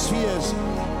atmospheres.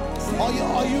 Are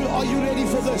you ready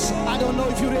for this? I don't know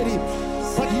if you're ready,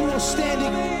 but you are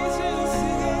standing.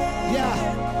 Yeah.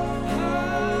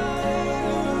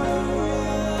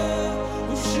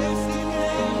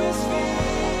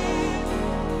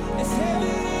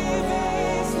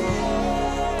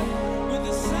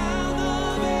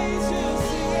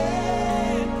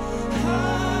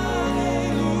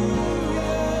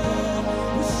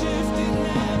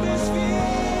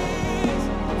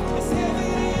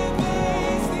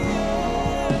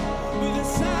 With the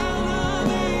sound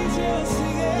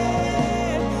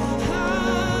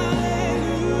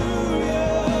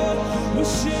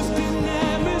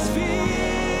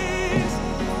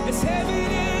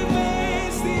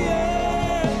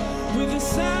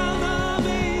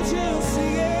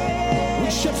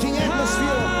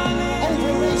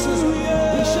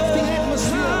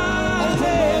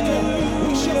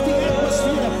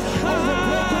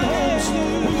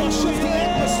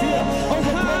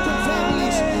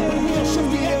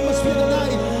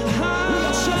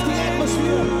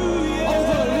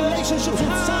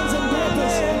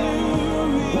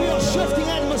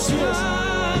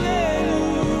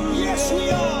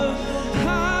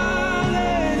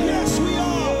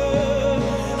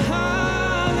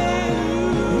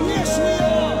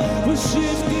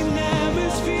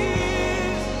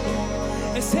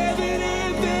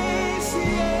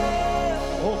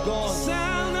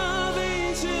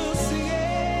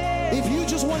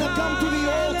just want to come to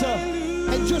the altar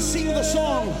and just sing the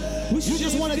song, you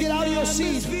just want to get out of your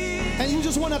seat and you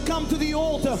just want to come to the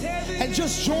altar and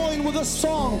just join with the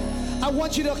song, I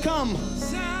want you to come.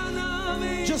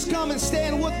 Just come and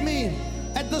stand with me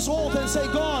at this altar and say,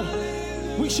 God,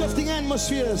 we're shifting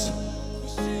atmospheres.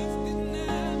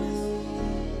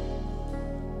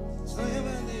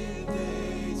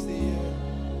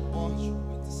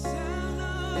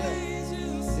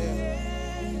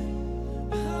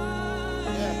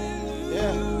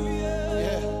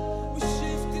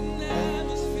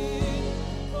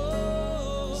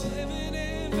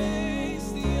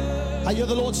 I hear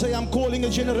the Lord say, I'm calling a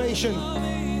generation.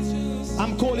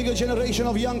 I'm calling a generation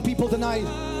of young people tonight.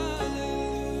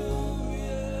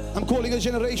 I'm calling a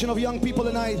generation of young people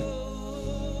tonight.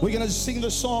 We're going to sing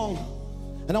this song.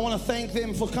 And I want to thank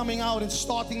them for coming out and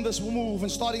starting this move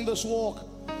and starting this walk.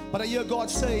 But I hear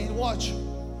God say, watch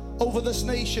over this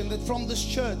nation, that from this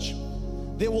church,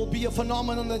 there will be a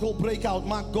phenomenon that will break out.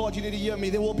 My God, you need to hear me.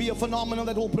 There will be a phenomenon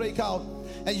that will break out.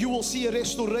 And you will see a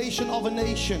restoration of a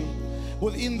nation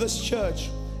within this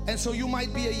church. And so you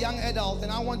might be a young adult,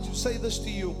 and I want to say this to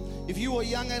you. If you are a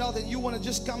young adult and you want to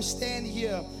just come stand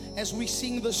here as we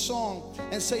sing this song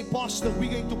and say, Pastor, we're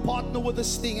going to partner with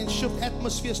this thing and shift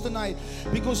atmospheres tonight.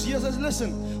 Because yes,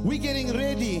 listen, we're getting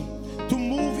ready to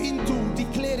move into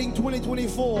declaring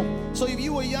 2024. So if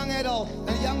you are a young adult,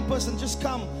 a young person, just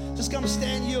come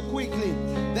stand here quickly.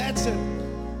 That's it,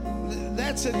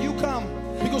 you come.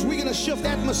 Because we're going to shift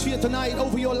atmosphere tonight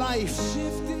over your life.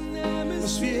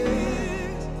 Atmosphere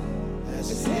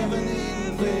as heaven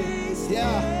invades.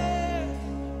 Yeah.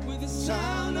 With the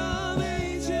sound of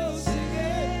angels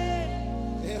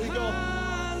singing. There we go.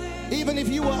 Even if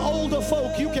you are older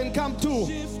folk, you can come too.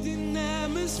 Shifting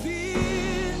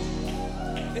atmosphere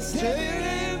as heaven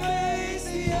invades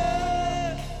the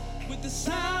earth. With the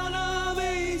sound of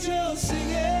angels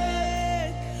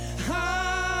singing.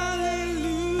 Hallelujah.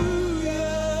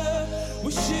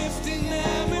 We're shifting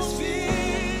atmosphere.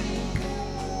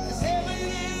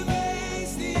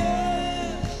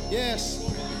 Yes.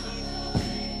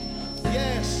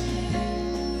 Yes.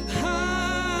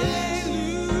 Hallelujah.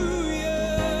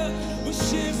 We're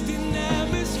shifting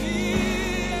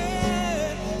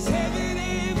atmosphere. Heaven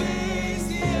invades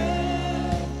the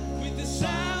earth with the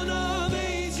sound of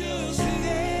angels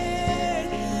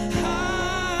singing.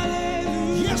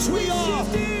 Hallelujah. Yes, we are.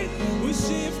 We're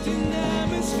shifting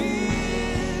atmosphere.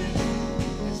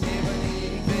 Heaven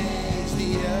invades the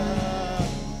earth.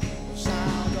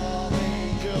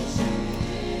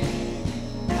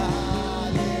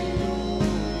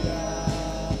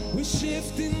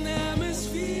 Shifting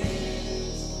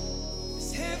atmospheres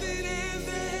as heaven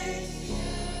invades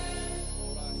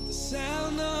the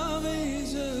sound of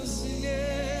angels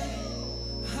singing.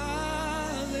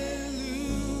 Hallelujah.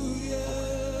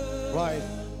 Right.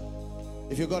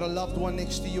 If you got a loved one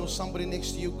next to you or somebody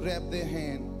next to you, grab their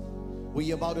hand.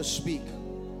 We're about to speak.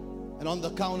 And on the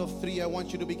count of 3, I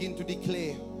want you to begin to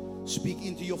declare. Speak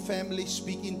into your family,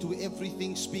 speak into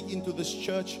everything, speak into this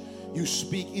church. You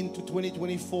speak into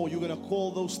 2024. You're going to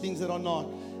call those things that are not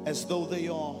as though they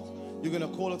are. You're going to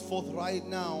call it forth right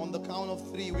now. On the count of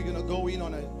 3, we're going to go in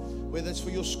on it. Whether it's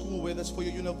for your school, whether it's for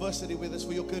your university, whether it's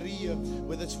for your career,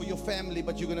 whether it's for your family.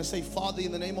 But you're going to say, Father,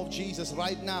 in the name of Jesus,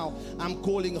 right now, I'm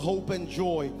calling hope and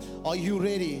joy. Are you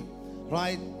ready?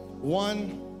 Right?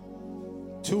 1,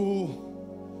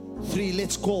 2, 3.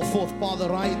 Let's call forth, Father,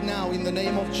 right now in the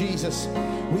name of Jesus.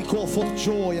 We call forth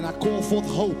joy and I call forth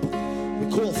hope. We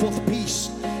call forth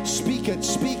peace. Speak it,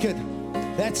 speak it.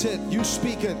 That's it, you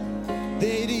speak it.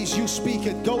 There it is, you speak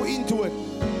it. Go into it.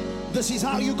 This is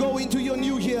how you go into your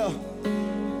new year.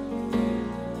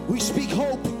 We speak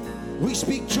hope. We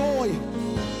speak joy.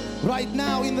 Right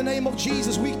now in the name of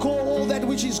Jesus, we call all that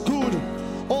which is good,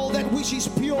 all that which is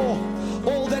pure,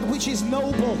 all that which is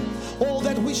noble, all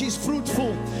that which is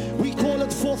fruitful. We call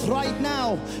it forth right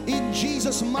now in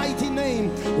Jesus' mighty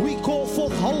name. We call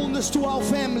forth wholeness to our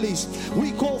families.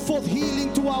 We call forth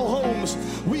healing to our homes.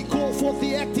 We call forth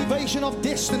the activation of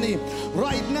destiny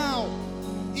right now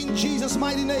in Jesus'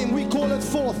 mighty name. We call it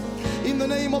forth in the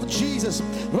name of Jesus.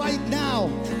 Right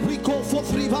now we call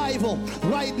forth revival.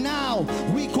 Right now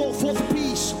we call forth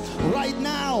peace. Right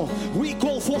now we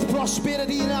call forth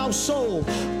prosperity in our soul,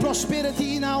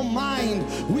 prosperity in our mind.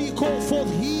 We call forth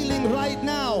healing right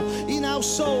now in our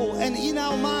soul and in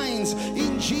our minds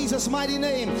in Jesus' mighty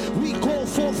name. We call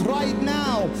forth right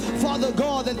now now, Father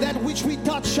God, that which we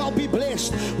touch shall be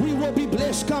blessed. We will be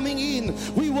blessed coming in.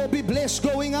 We will be blessed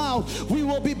going out. We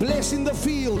will be blessed in the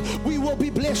field. We will be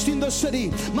blessed in the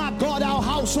city. My God, our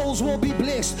households will be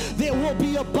blessed. There will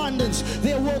be abundance.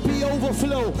 There will be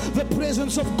overflow. The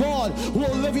presence of God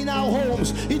will live in our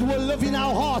homes. It will live in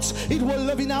our hearts. It will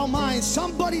live in our minds.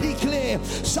 Somebody declare.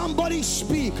 Somebody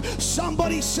speak.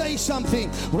 Somebody say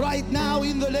something right now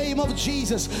in the name of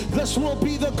Jesus. This will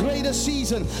be the greatest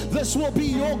season. This will be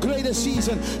your greatest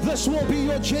season. This will be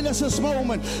your Genesis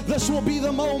moment. This will be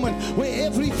the moment where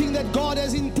everything that God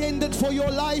has intended for your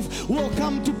life will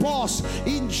come to pass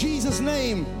in Jesus'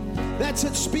 name. That's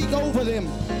it. Speak over them.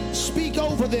 Speak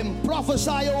over them.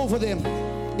 Prophesy over them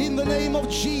in the name of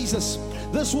Jesus.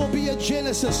 This will be a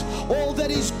Genesis. All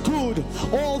that is good,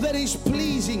 all that is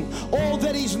pleasing, all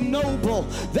that is noble,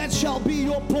 that shall be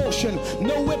your portion.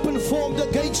 No weapon formed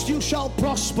against you shall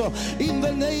prosper in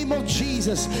the name of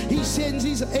Jesus. He sends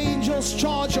His angels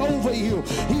charge over you.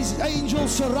 His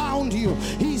angels surround you.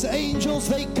 His angels,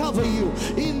 they cover you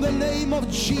in the name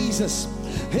of Jesus.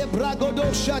 Heaven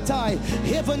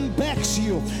backs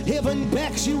you. Heaven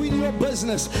backs you in your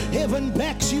business. Heaven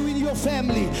backs you in your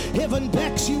family. Heaven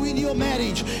backs you in your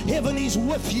marriage. Heaven is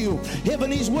with you.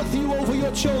 Heaven is with you over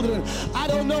your children. I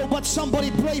don't know, but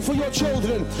somebody pray for your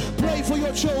children. Pray for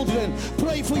your children.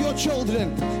 Pray for your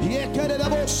children.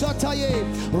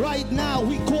 Right now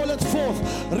we call it forth.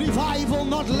 Revival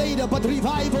not later, but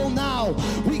revival now.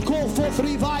 We call forth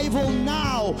revival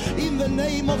now in the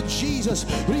name of Jesus.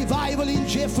 Revival in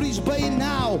Jeffreys Bay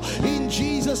now in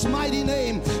Jesus' mighty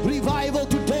name. Revival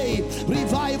today.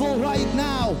 Revival right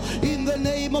now in the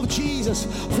name of Jesus.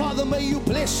 Father, may you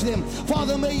bless them.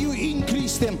 Father, may you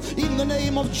increase them in the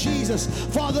name of Jesus.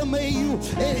 Father, may you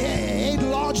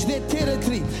enlarge their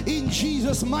territory in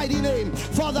Jesus' mighty name.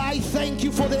 Father, I thank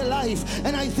you for their life,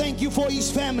 and I thank you for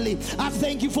his family. I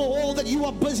thank you for all that you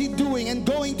are busy doing and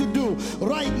going to do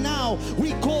right now.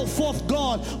 We call forth,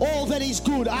 God, all that is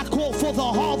good. I call forth a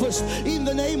harvest in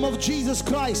the name of Jesus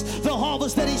Christ. The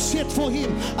harvest that is set for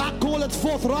him, I call it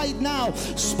forth right now.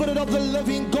 Spirit of the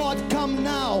living God, come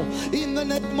now in the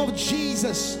name of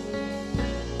Jesus.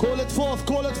 Call it forth,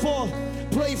 call it forth.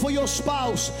 Pray for your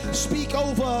spouse. Speak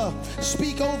over her.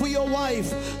 Speak over your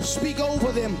wife. Speak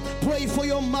over them. Pray for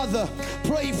your mother.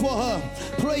 Pray for her.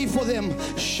 Pray for them.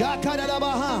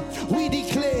 We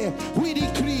declare, we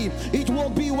decree, it will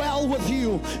be well with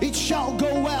you. It shall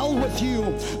go well with you.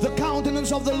 The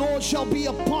countenance of the Lord shall be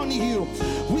upon you.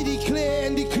 We declare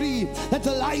and decree that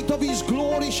the light of his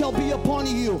glory shall be upon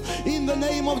you in the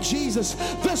name of Jesus.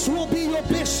 This will be your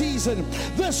best season.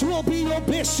 This will be your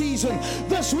best season.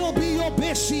 This will be your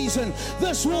best season.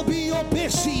 This will be your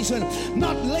best season.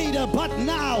 Not later, but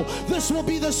now. This will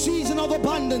be the season of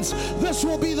abundance. This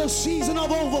will be the season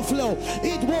of overflow.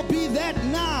 It will be that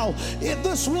now.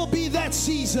 This will be that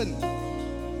season.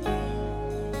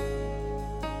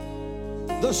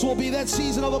 This will be that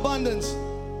season of abundance.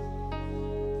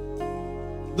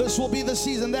 This will be the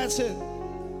season. That's it.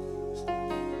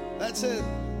 That's it.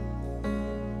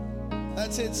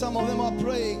 That's it. Some of them are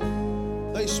praying.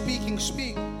 They're speaking.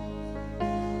 Speak.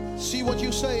 See what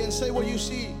you say and say what you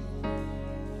see.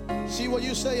 See what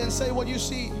you say and say what you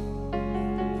see.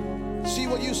 See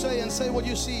what you say and say what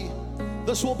you see.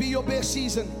 This will be your best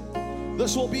season.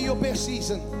 This will be your best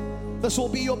season. This will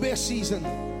be your best season.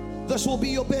 This will be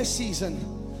your best season.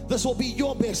 This will be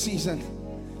your best season.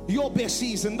 Your best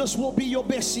season. This will be your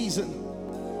best season.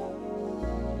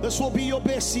 This will be your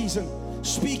best season.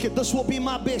 Speak it. This will be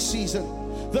my best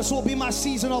season. This will be my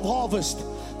season of harvest.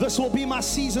 This will be my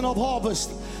season of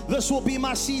harvest. This will be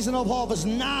my season of harvest.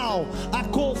 Now I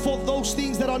call forth those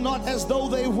things that are not as though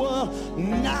they were.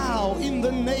 Now in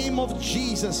the name of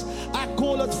Jesus, I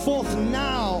call it forth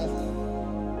now.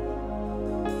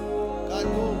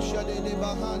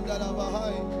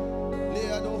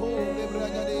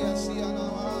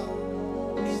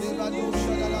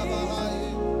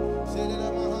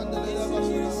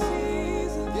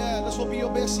 Yeah, this will be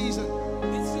your best season.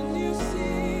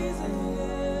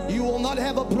 You will not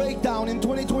have a breakdown in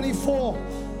 2024.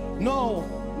 No,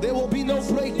 there will be no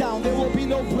breakdown. There will be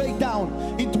no breakdown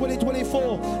in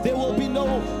 2024. There will be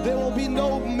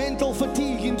no mental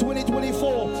fatigue in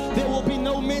 2024. There will be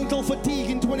no mental fatigue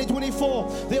in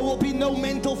 2024. There will be no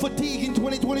mental fatigue in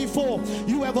 2024.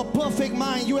 You have a perfect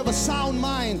mind. You have a sound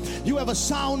mind. You have a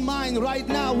sound mind. Right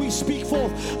now we speak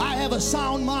forth. I have a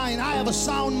sound mind. I have a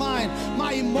sound mind.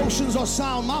 My emotions are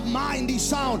sound. My mind is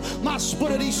sound. My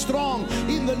spirit is strong.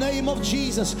 In the name of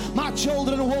Jesus, my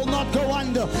children will not go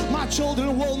under. My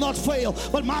children will not fail,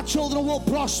 but my children will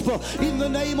prosper. In the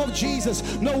name of Jesus,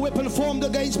 no weapon formed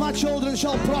against my children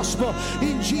shall prosper.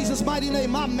 In Jesus' mighty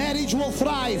name, my marriage will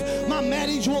thrive. My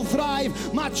marriage will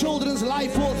thrive. My children's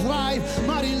life will thrive.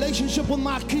 My relationship with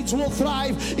my kids will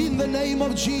thrive. In the name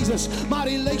of Jesus, my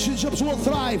relationships will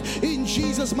thrive. In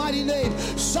Jesus' mighty name,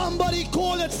 somebody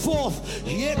call it forth.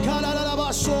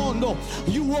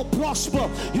 You will prosper.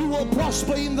 You will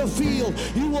prosper in the field.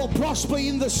 You will prosper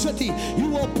in the city. You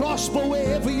will prosper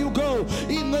wherever you go.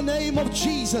 In the name of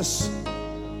Jesus,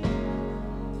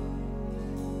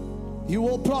 you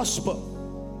will prosper.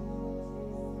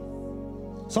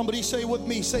 Somebody say with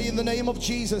me, say, in the name of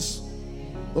Jesus,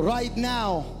 right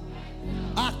now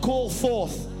I call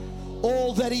forth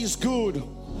all that is good,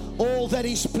 all that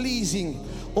is pleasing,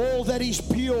 all that is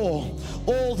pure,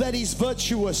 all that is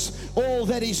virtuous, all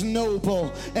that is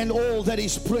noble, and all that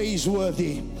is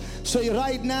praiseworthy. Say,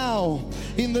 right now,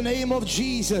 in the name of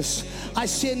Jesus, I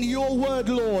send your word,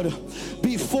 Lord,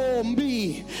 before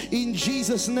me, in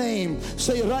Jesus' name.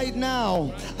 Say, right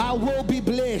now, I will be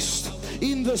blessed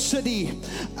in the city.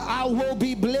 I will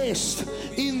be blessed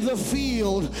in the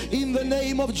field, in the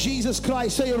name of Jesus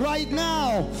Christ. Say, right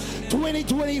now,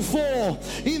 2024,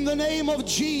 in the name of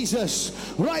Jesus,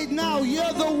 right now,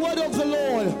 hear the word of the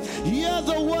Lord. Hear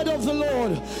the word of the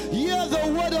Lord. Hear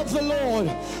the word of the Lord.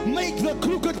 Make the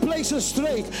crooked places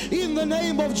straight in the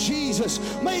name of Jesus.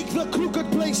 Make the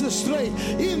crooked places straight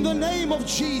in the name of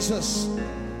Jesus.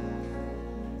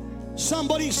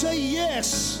 Somebody say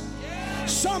yes.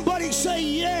 Somebody say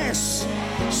yes.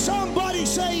 Somebody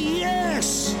say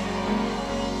yes.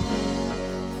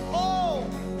 Oh.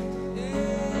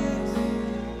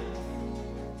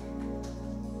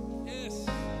 Yes.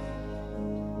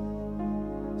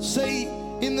 Say,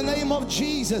 in the name of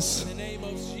Jesus,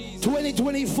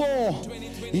 2024,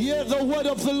 hear the word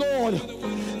of the Lord.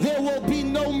 There will be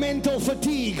no mental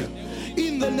fatigue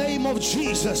in the name of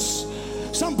Jesus.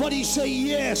 Somebody say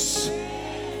yes.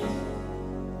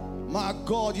 My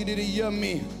God, you need to hear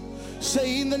me.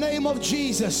 Say, in the name of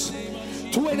Jesus,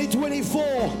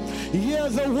 2024, hear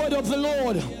the word of the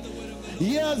Lord.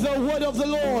 Hear the word of the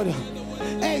Lord.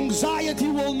 Anxiety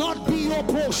will not be your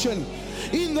portion.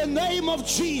 In the name of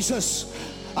Jesus,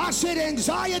 I said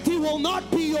anxiety will not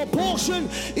be your portion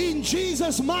in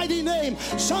Jesus' mighty name.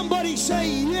 Somebody say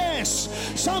yes.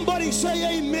 Somebody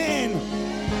say amen.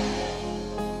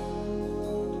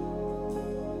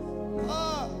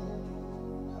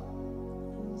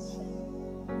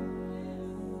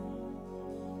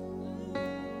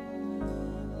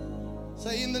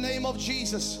 Say, in the name of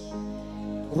Jesus,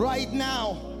 right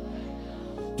now,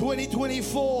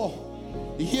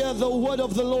 2024, hear the word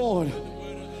of the Lord.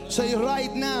 Say,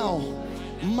 right now,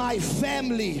 my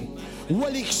family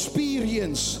will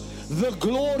experience the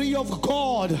glory of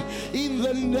God in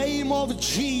the name of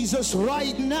Jesus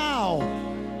right now.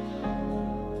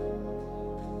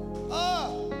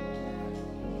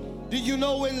 Did you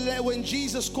know when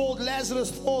Jesus called Lazarus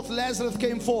forth, Lazarus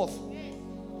came forth?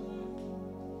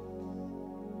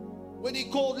 When he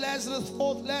called Lazarus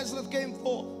forth, Lazarus came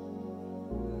forth.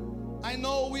 I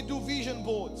know we do vision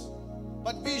boards,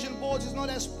 but vision boards is not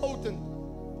as potent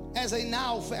as a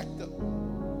now factor.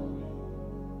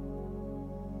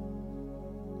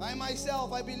 I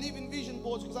myself, I believe in vision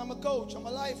boards because I'm a coach. I'm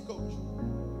a life coach.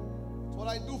 It's what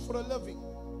I do for a living.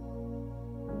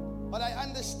 But I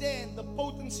understand the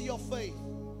potency of faith.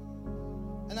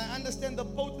 And I understand the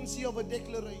potency of a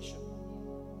declaration.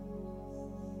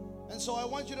 And so I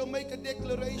want you to make a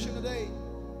declaration today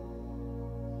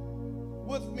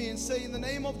with me and say, in the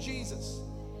name of Jesus.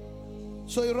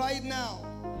 So right now,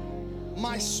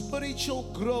 my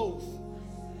spiritual growth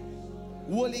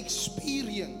will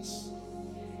experience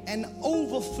an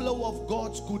overflow of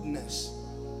God's goodness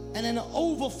and an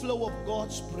overflow of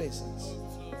God's presence.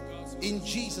 In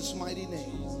Jesus' mighty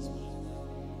name.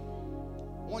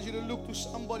 I want you to look to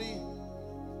somebody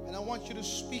and I want you to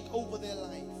speak over their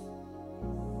life.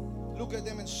 Look at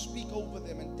them and speak over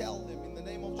them and tell them, in the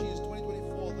name of Jesus,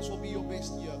 2024, this will be your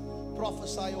best year.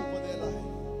 Prophesy over their life.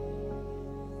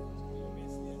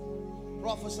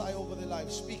 Prophesy over their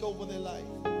life. Speak over their life.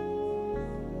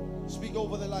 Speak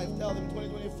over their life. Tell them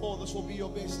 2024, this will be your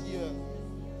best year.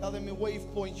 Tell them in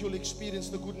Wave Point, you'll experience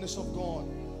the goodness of God.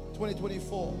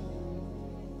 2024.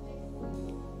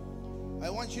 I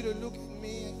want you to look at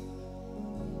me.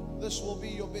 This will be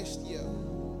your best year.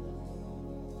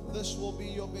 This will be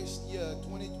your best year,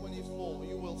 2024.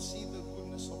 You will see the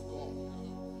goodness of God.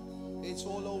 It's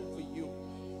all over you.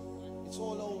 It's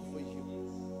all over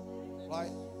you.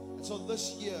 Right? And so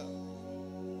this year,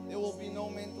 there will be no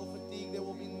mental fatigue. There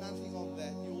will be nothing of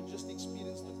that. You will just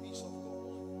experience the peace of God.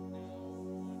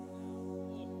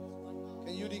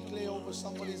 Can you declare over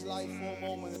somebody's life for a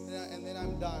moment, and then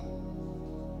I'm done?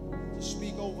 Just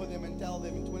speak over them and tell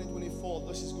them in 2024,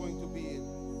 this is going to be it.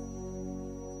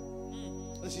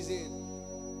 This is it.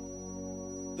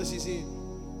 This is it.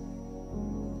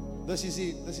 This is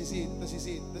it. This is it. This is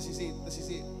it. This is it. This is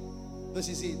it. This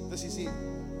is it. This is it.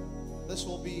 This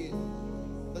will be it.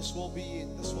 This will be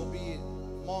it. This will be it.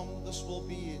 Mom, this will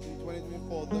be it. In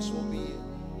 2024, this will be it.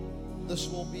 This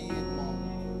will be it,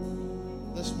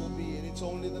 Mom. This will be it. It's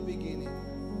only the beginning.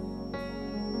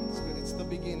 It's the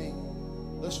beginning.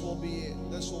 This will be it.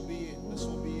 This will be it. This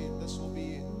will be it. This will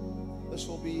be it. This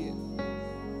will be it.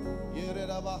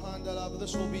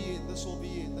 This will be it. This will be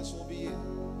it. This will be it.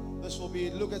 This will be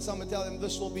it. Look at someone, tell them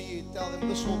this will be it. Tell them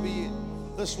this will be it.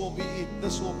 This will be it.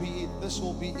 This will be it. This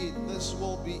will be it. This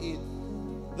will be it.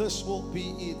 This will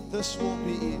be it. This will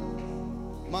be it.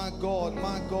 My God,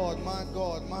 my God, my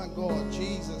God, my God.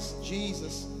 Jesus,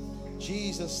 Jesus,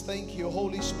 Jesus. Thank you,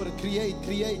 Holy Spirit. Create,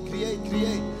 create, create,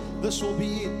 create. This will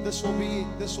be it. This will be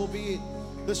it. This will be it.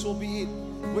 This will be it.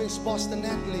 Where's Pastor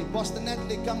Natalie? Pastor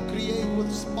Natalie, come create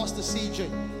with Pastor CJ.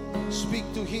 Speak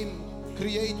to him.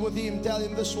 Create with him. Tell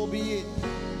him this will be it.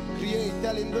 Create.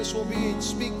 Tell him this will be it.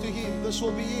 Speak to him. This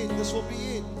will be it. This will be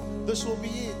it. This will be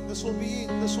it. This will be it.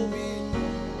 This will be it.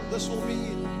 This will be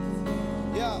it.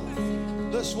 Yeah.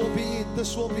 This will be it.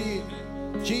 This will be it.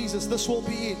 Jesus, this will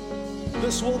be it.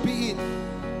 This will be it.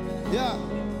 Yeah.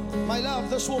 My love,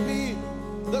 this will be it.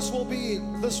 This will be it.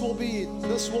 This will be it.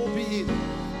 This will be it.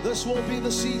 This will be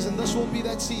the season. This will be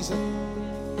that season.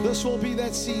 This will be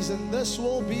that season. This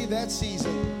will be that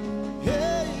season.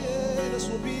 Hey, yeah, this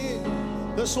will be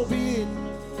it. This will be it.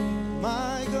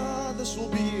 My God, this will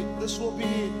be it. This will be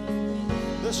it.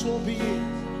 This will be it.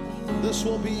 This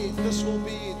will be it. This will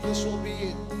be it. This will be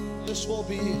it. This will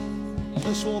be it.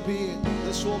 This will be it.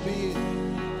 This will be it.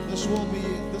 This will be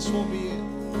it. This will be it.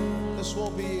 This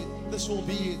will be it. This will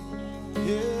be it.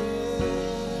 Yeah.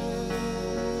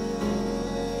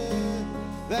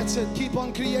 That's it. Keep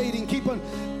on creating. Keep on.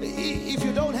 If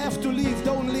you don't have to leave,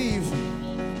 don't leave.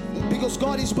 Because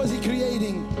God is busy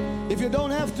creating. If you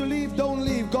don't have to leave, don't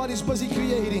leave. God is busy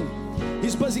creating.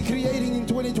 He's busy creating in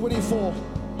 2024.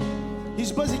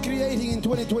 He's busy creating in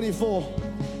 2024.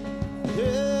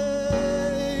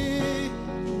 Hey.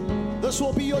 This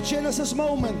will be your Genesis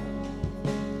moment.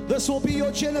 This will be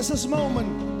your Genesis moment.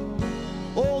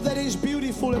 All that is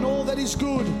beautiful and all that is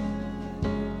good.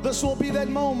 This will be that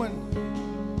moment.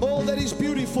 All that is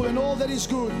beautiful and all that is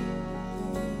good.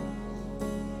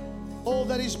 All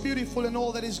that is beautiful and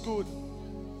all that is good.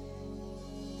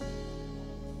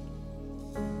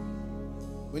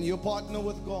 When you partner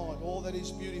with God, all that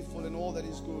is beautiful and all that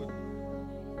is good.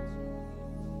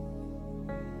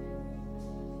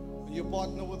 When you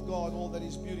partner with God, all that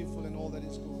is beautiful and all that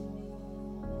is good.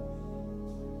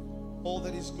 All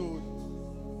that is good.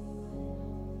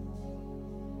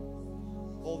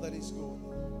 All that is good.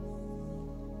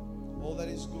 All that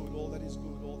is good. All that is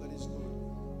good. All that is good.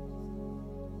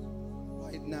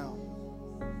 Right now.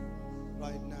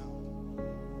 Right now.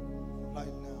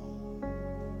 Right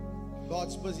now.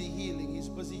 God's busy healing. He's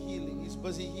busy healing. He's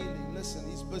busy healing. Listen,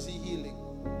 He's busy healing.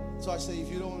 So I say, if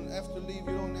you don't have to leave,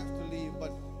 you don't have to leave.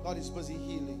 But God is busy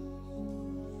healing.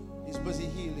 He's busy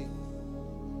healing.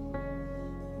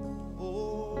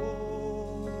 Oh.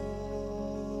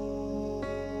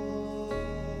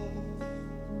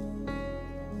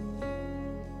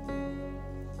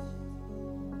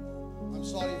 I'm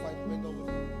sorry if I went over.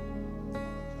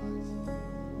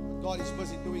 But God is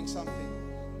busy doing something.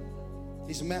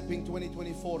 He's mapping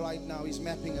 2024 right now. He's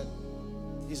mapping it.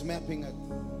 He's mapping it.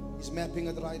 He's mapping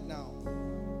it right now.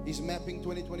 He's mapping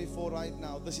 2024 right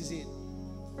now. This is it.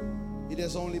 It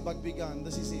has only but begun.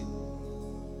 This is it.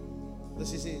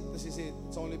 This is it. This is it.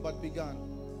 It's only but begun.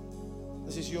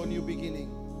 This is your new beginning.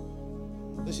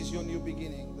 This is your new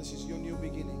beginning. This is your new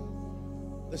beginning.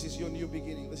 This is your new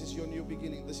beginning. This is your new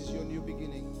beginning. This is your new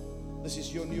beginning. This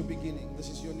is your new beginning. This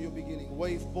is your new beginning.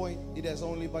 Wave Point, it has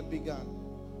only but begun.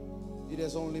 It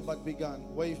has only but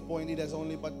begun. Wave Point, it has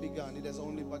only but begun. It has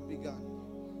only but begun.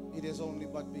 It has only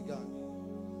but begun.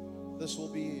 This will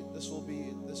be it. This will be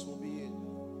it. This will be it.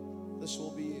 This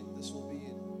will be it. This will be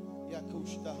it.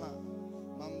 Yakush daha.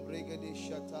 Mambrega de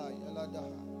shatai.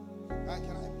 Aladaha.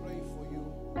 Can I pray for you?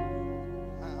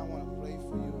 I want to pray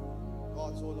for you.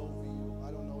 God's all over you.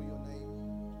 I don't know your name,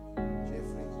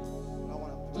 Jeffrey, but I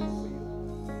want to pray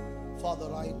Father,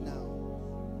 right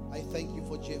now, I thank you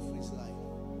for Jeffrey's life.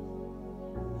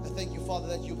 I thank you, Father,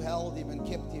 that you've held him and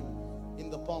kept him in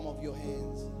the palm of your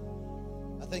hands.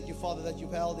 I thank you, Father, that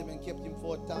you've held him and kept him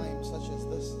for a time such as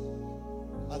this.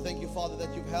 I thank you, Father,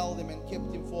 that you've held him and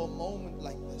kept him for a moment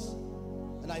like this.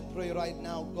 And I pray right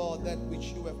now, God, that which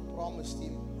you have promised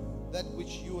him, that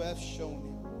which you have shown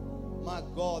him, my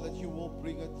God, that you will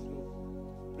bring it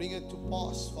through. Bring it to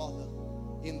pass, Father,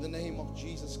 in the name of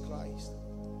Jesus Christ.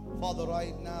 Father,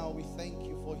 right now, we thank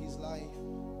you for his life.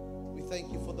 We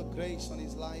thank you for the grace on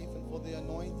his life and for the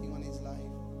anointing on his life.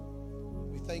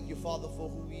 We thank you, Father, for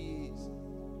who he is.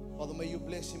 Father, may you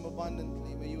bless him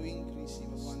abundantly. May you increase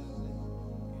him abundantly.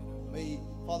 May,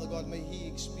 Father God, may he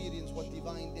experience what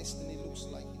divine destiny looks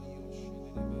like in you.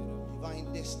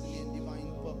 Divine destiny and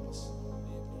divine purpose.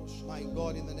 My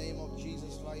God, in the name of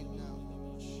Jesus right now.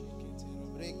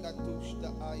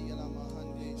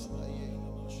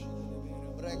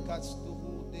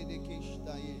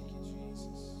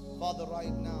 Father,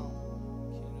 right now,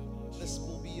 this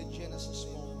will be a Genesis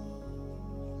moment.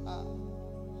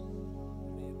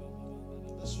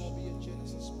 This will be a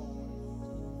Genesis moment.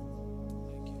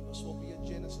 This will be a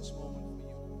Genesis moment for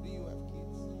you. Do you have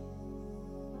kids?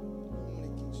 How many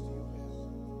kids do you have?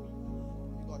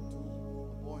 You got two,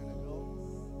 a boy and a girl.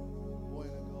 Boy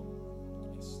and a girl.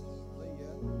 Are they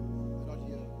here? They're not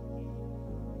here.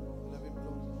 Let him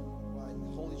blow. Right.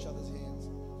 Hold each other's hands.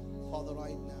 Father,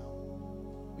 right now,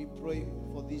 we pray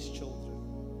for these children.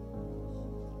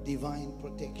 Divine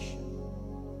protection.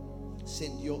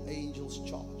 Send your angels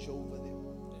charge over them.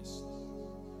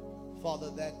 Father,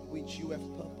 that which you have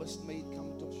purposed may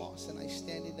come to pass, and I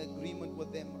stand in agreement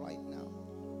with them right now.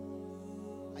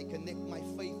 I connect my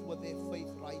faith with their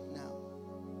faith right now.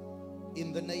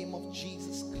 In the name of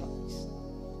Jesus Christ.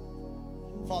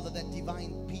 Father, that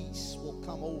divine peace will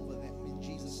come over them in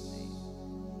Jesus' name.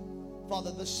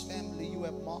 Father, this family you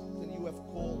have marked and you have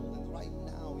called, and right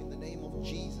now, in the name of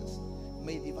Jesus,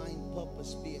 may divine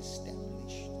purpose be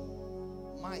established.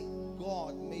 My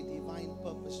God, may divine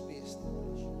purpose be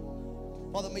established.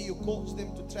 Father, may you cause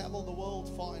them to travel the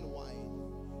world far and wide.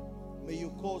 May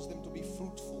you cause them to be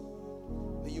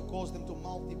fruitful. May you cause them to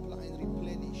multiply and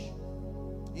replenish.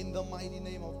 In the mighty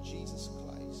name of Jesus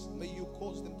Christ, may you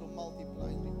cause them to multiply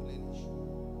and replenish.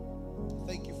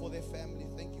 Thank you for their family.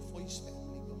 Thank you for his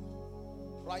family, God.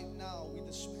 Right now, we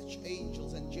dispatch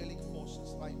angels, angelic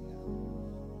forces right now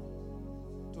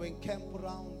to encamp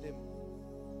around them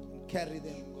and carry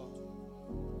them, God.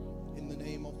 In the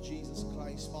name of Jesus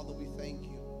Christ, Father, we thank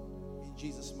you. In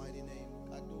Jesus' mighty name.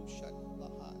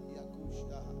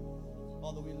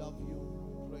 Father, we love you.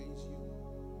 We praise you.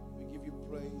 We give you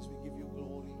praise. We give you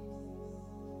glory.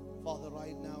 Father,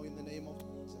 right now, in the name of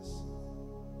Jesus.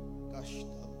 Are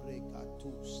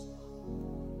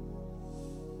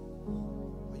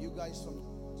you guys from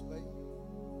Spain?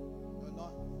 You're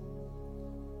not?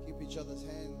 Keep each other's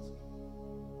hands.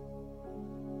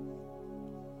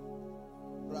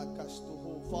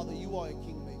 Father, you are a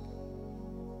kingmaker.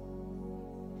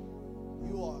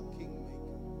 You are a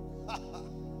kingmaker.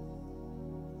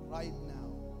 Right now,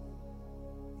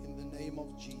 in the name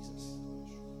of Jesus,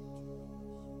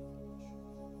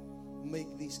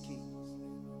 make these kings.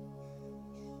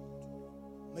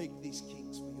 Make these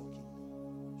kings for your kingdom.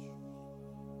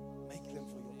 Make them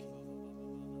for your kingdom.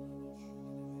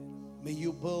 May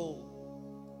you build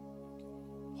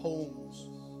homes.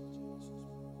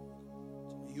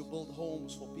 You build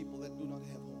homes for people that do not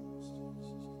have homes.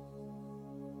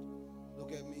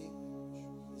 Look at me.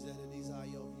 Is that a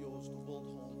desire of yours to build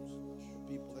homes for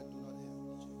people that do not have?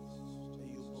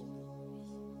 May you build it.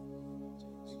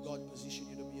 May God position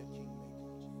you to be a kingmaker.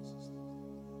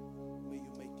 May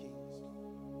you make kings.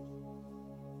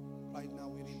 Right now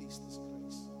we release this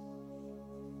grace.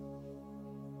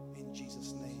 In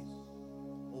Jesus' name,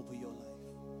 over your life.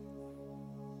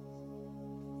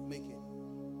 Make it.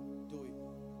 Do it.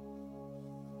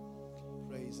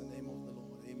 Praise the name of the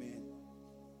Lord. Amen.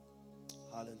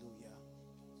 Hallelujah.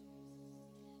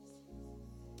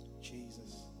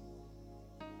 Jesus.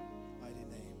 Mighty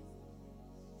name.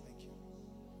 Thank you.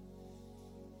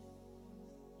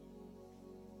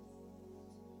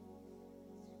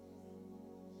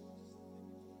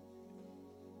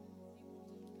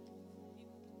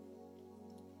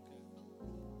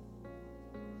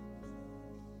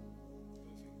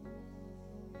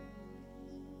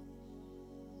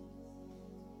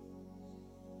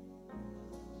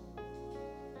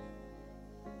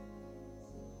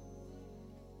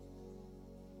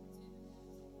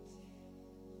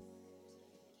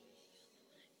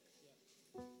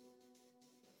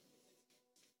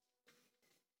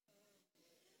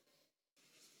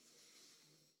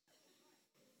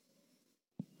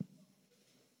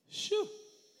 Shoo.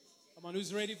 Come on,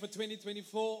 who's ready for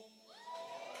 2024?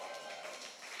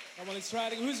 Come on, let's try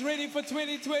it again. Who's ready for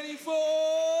 2024?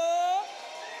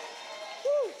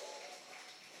 Woo.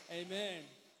 Amen.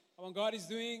 Come on, God is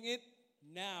doing it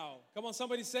now. Come on,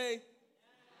 somebody say.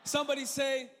 Somebody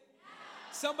say.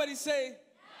 Somebody say.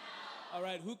 All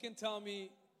right, who can tell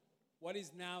me what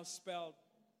is now spelled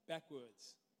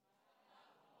backwards?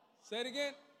 Say it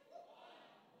again.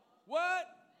 What?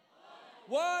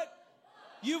 What?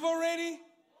 You've already?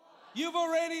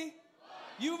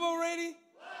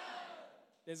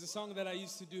 There's a song that I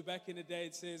used to do back in the day.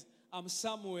 It says, I'm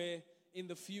somewhere in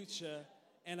the future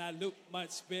and I look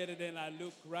much better than I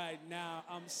look right now.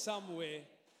 I'm somewhere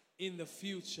in the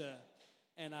future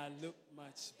and I look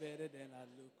much better than I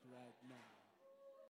look right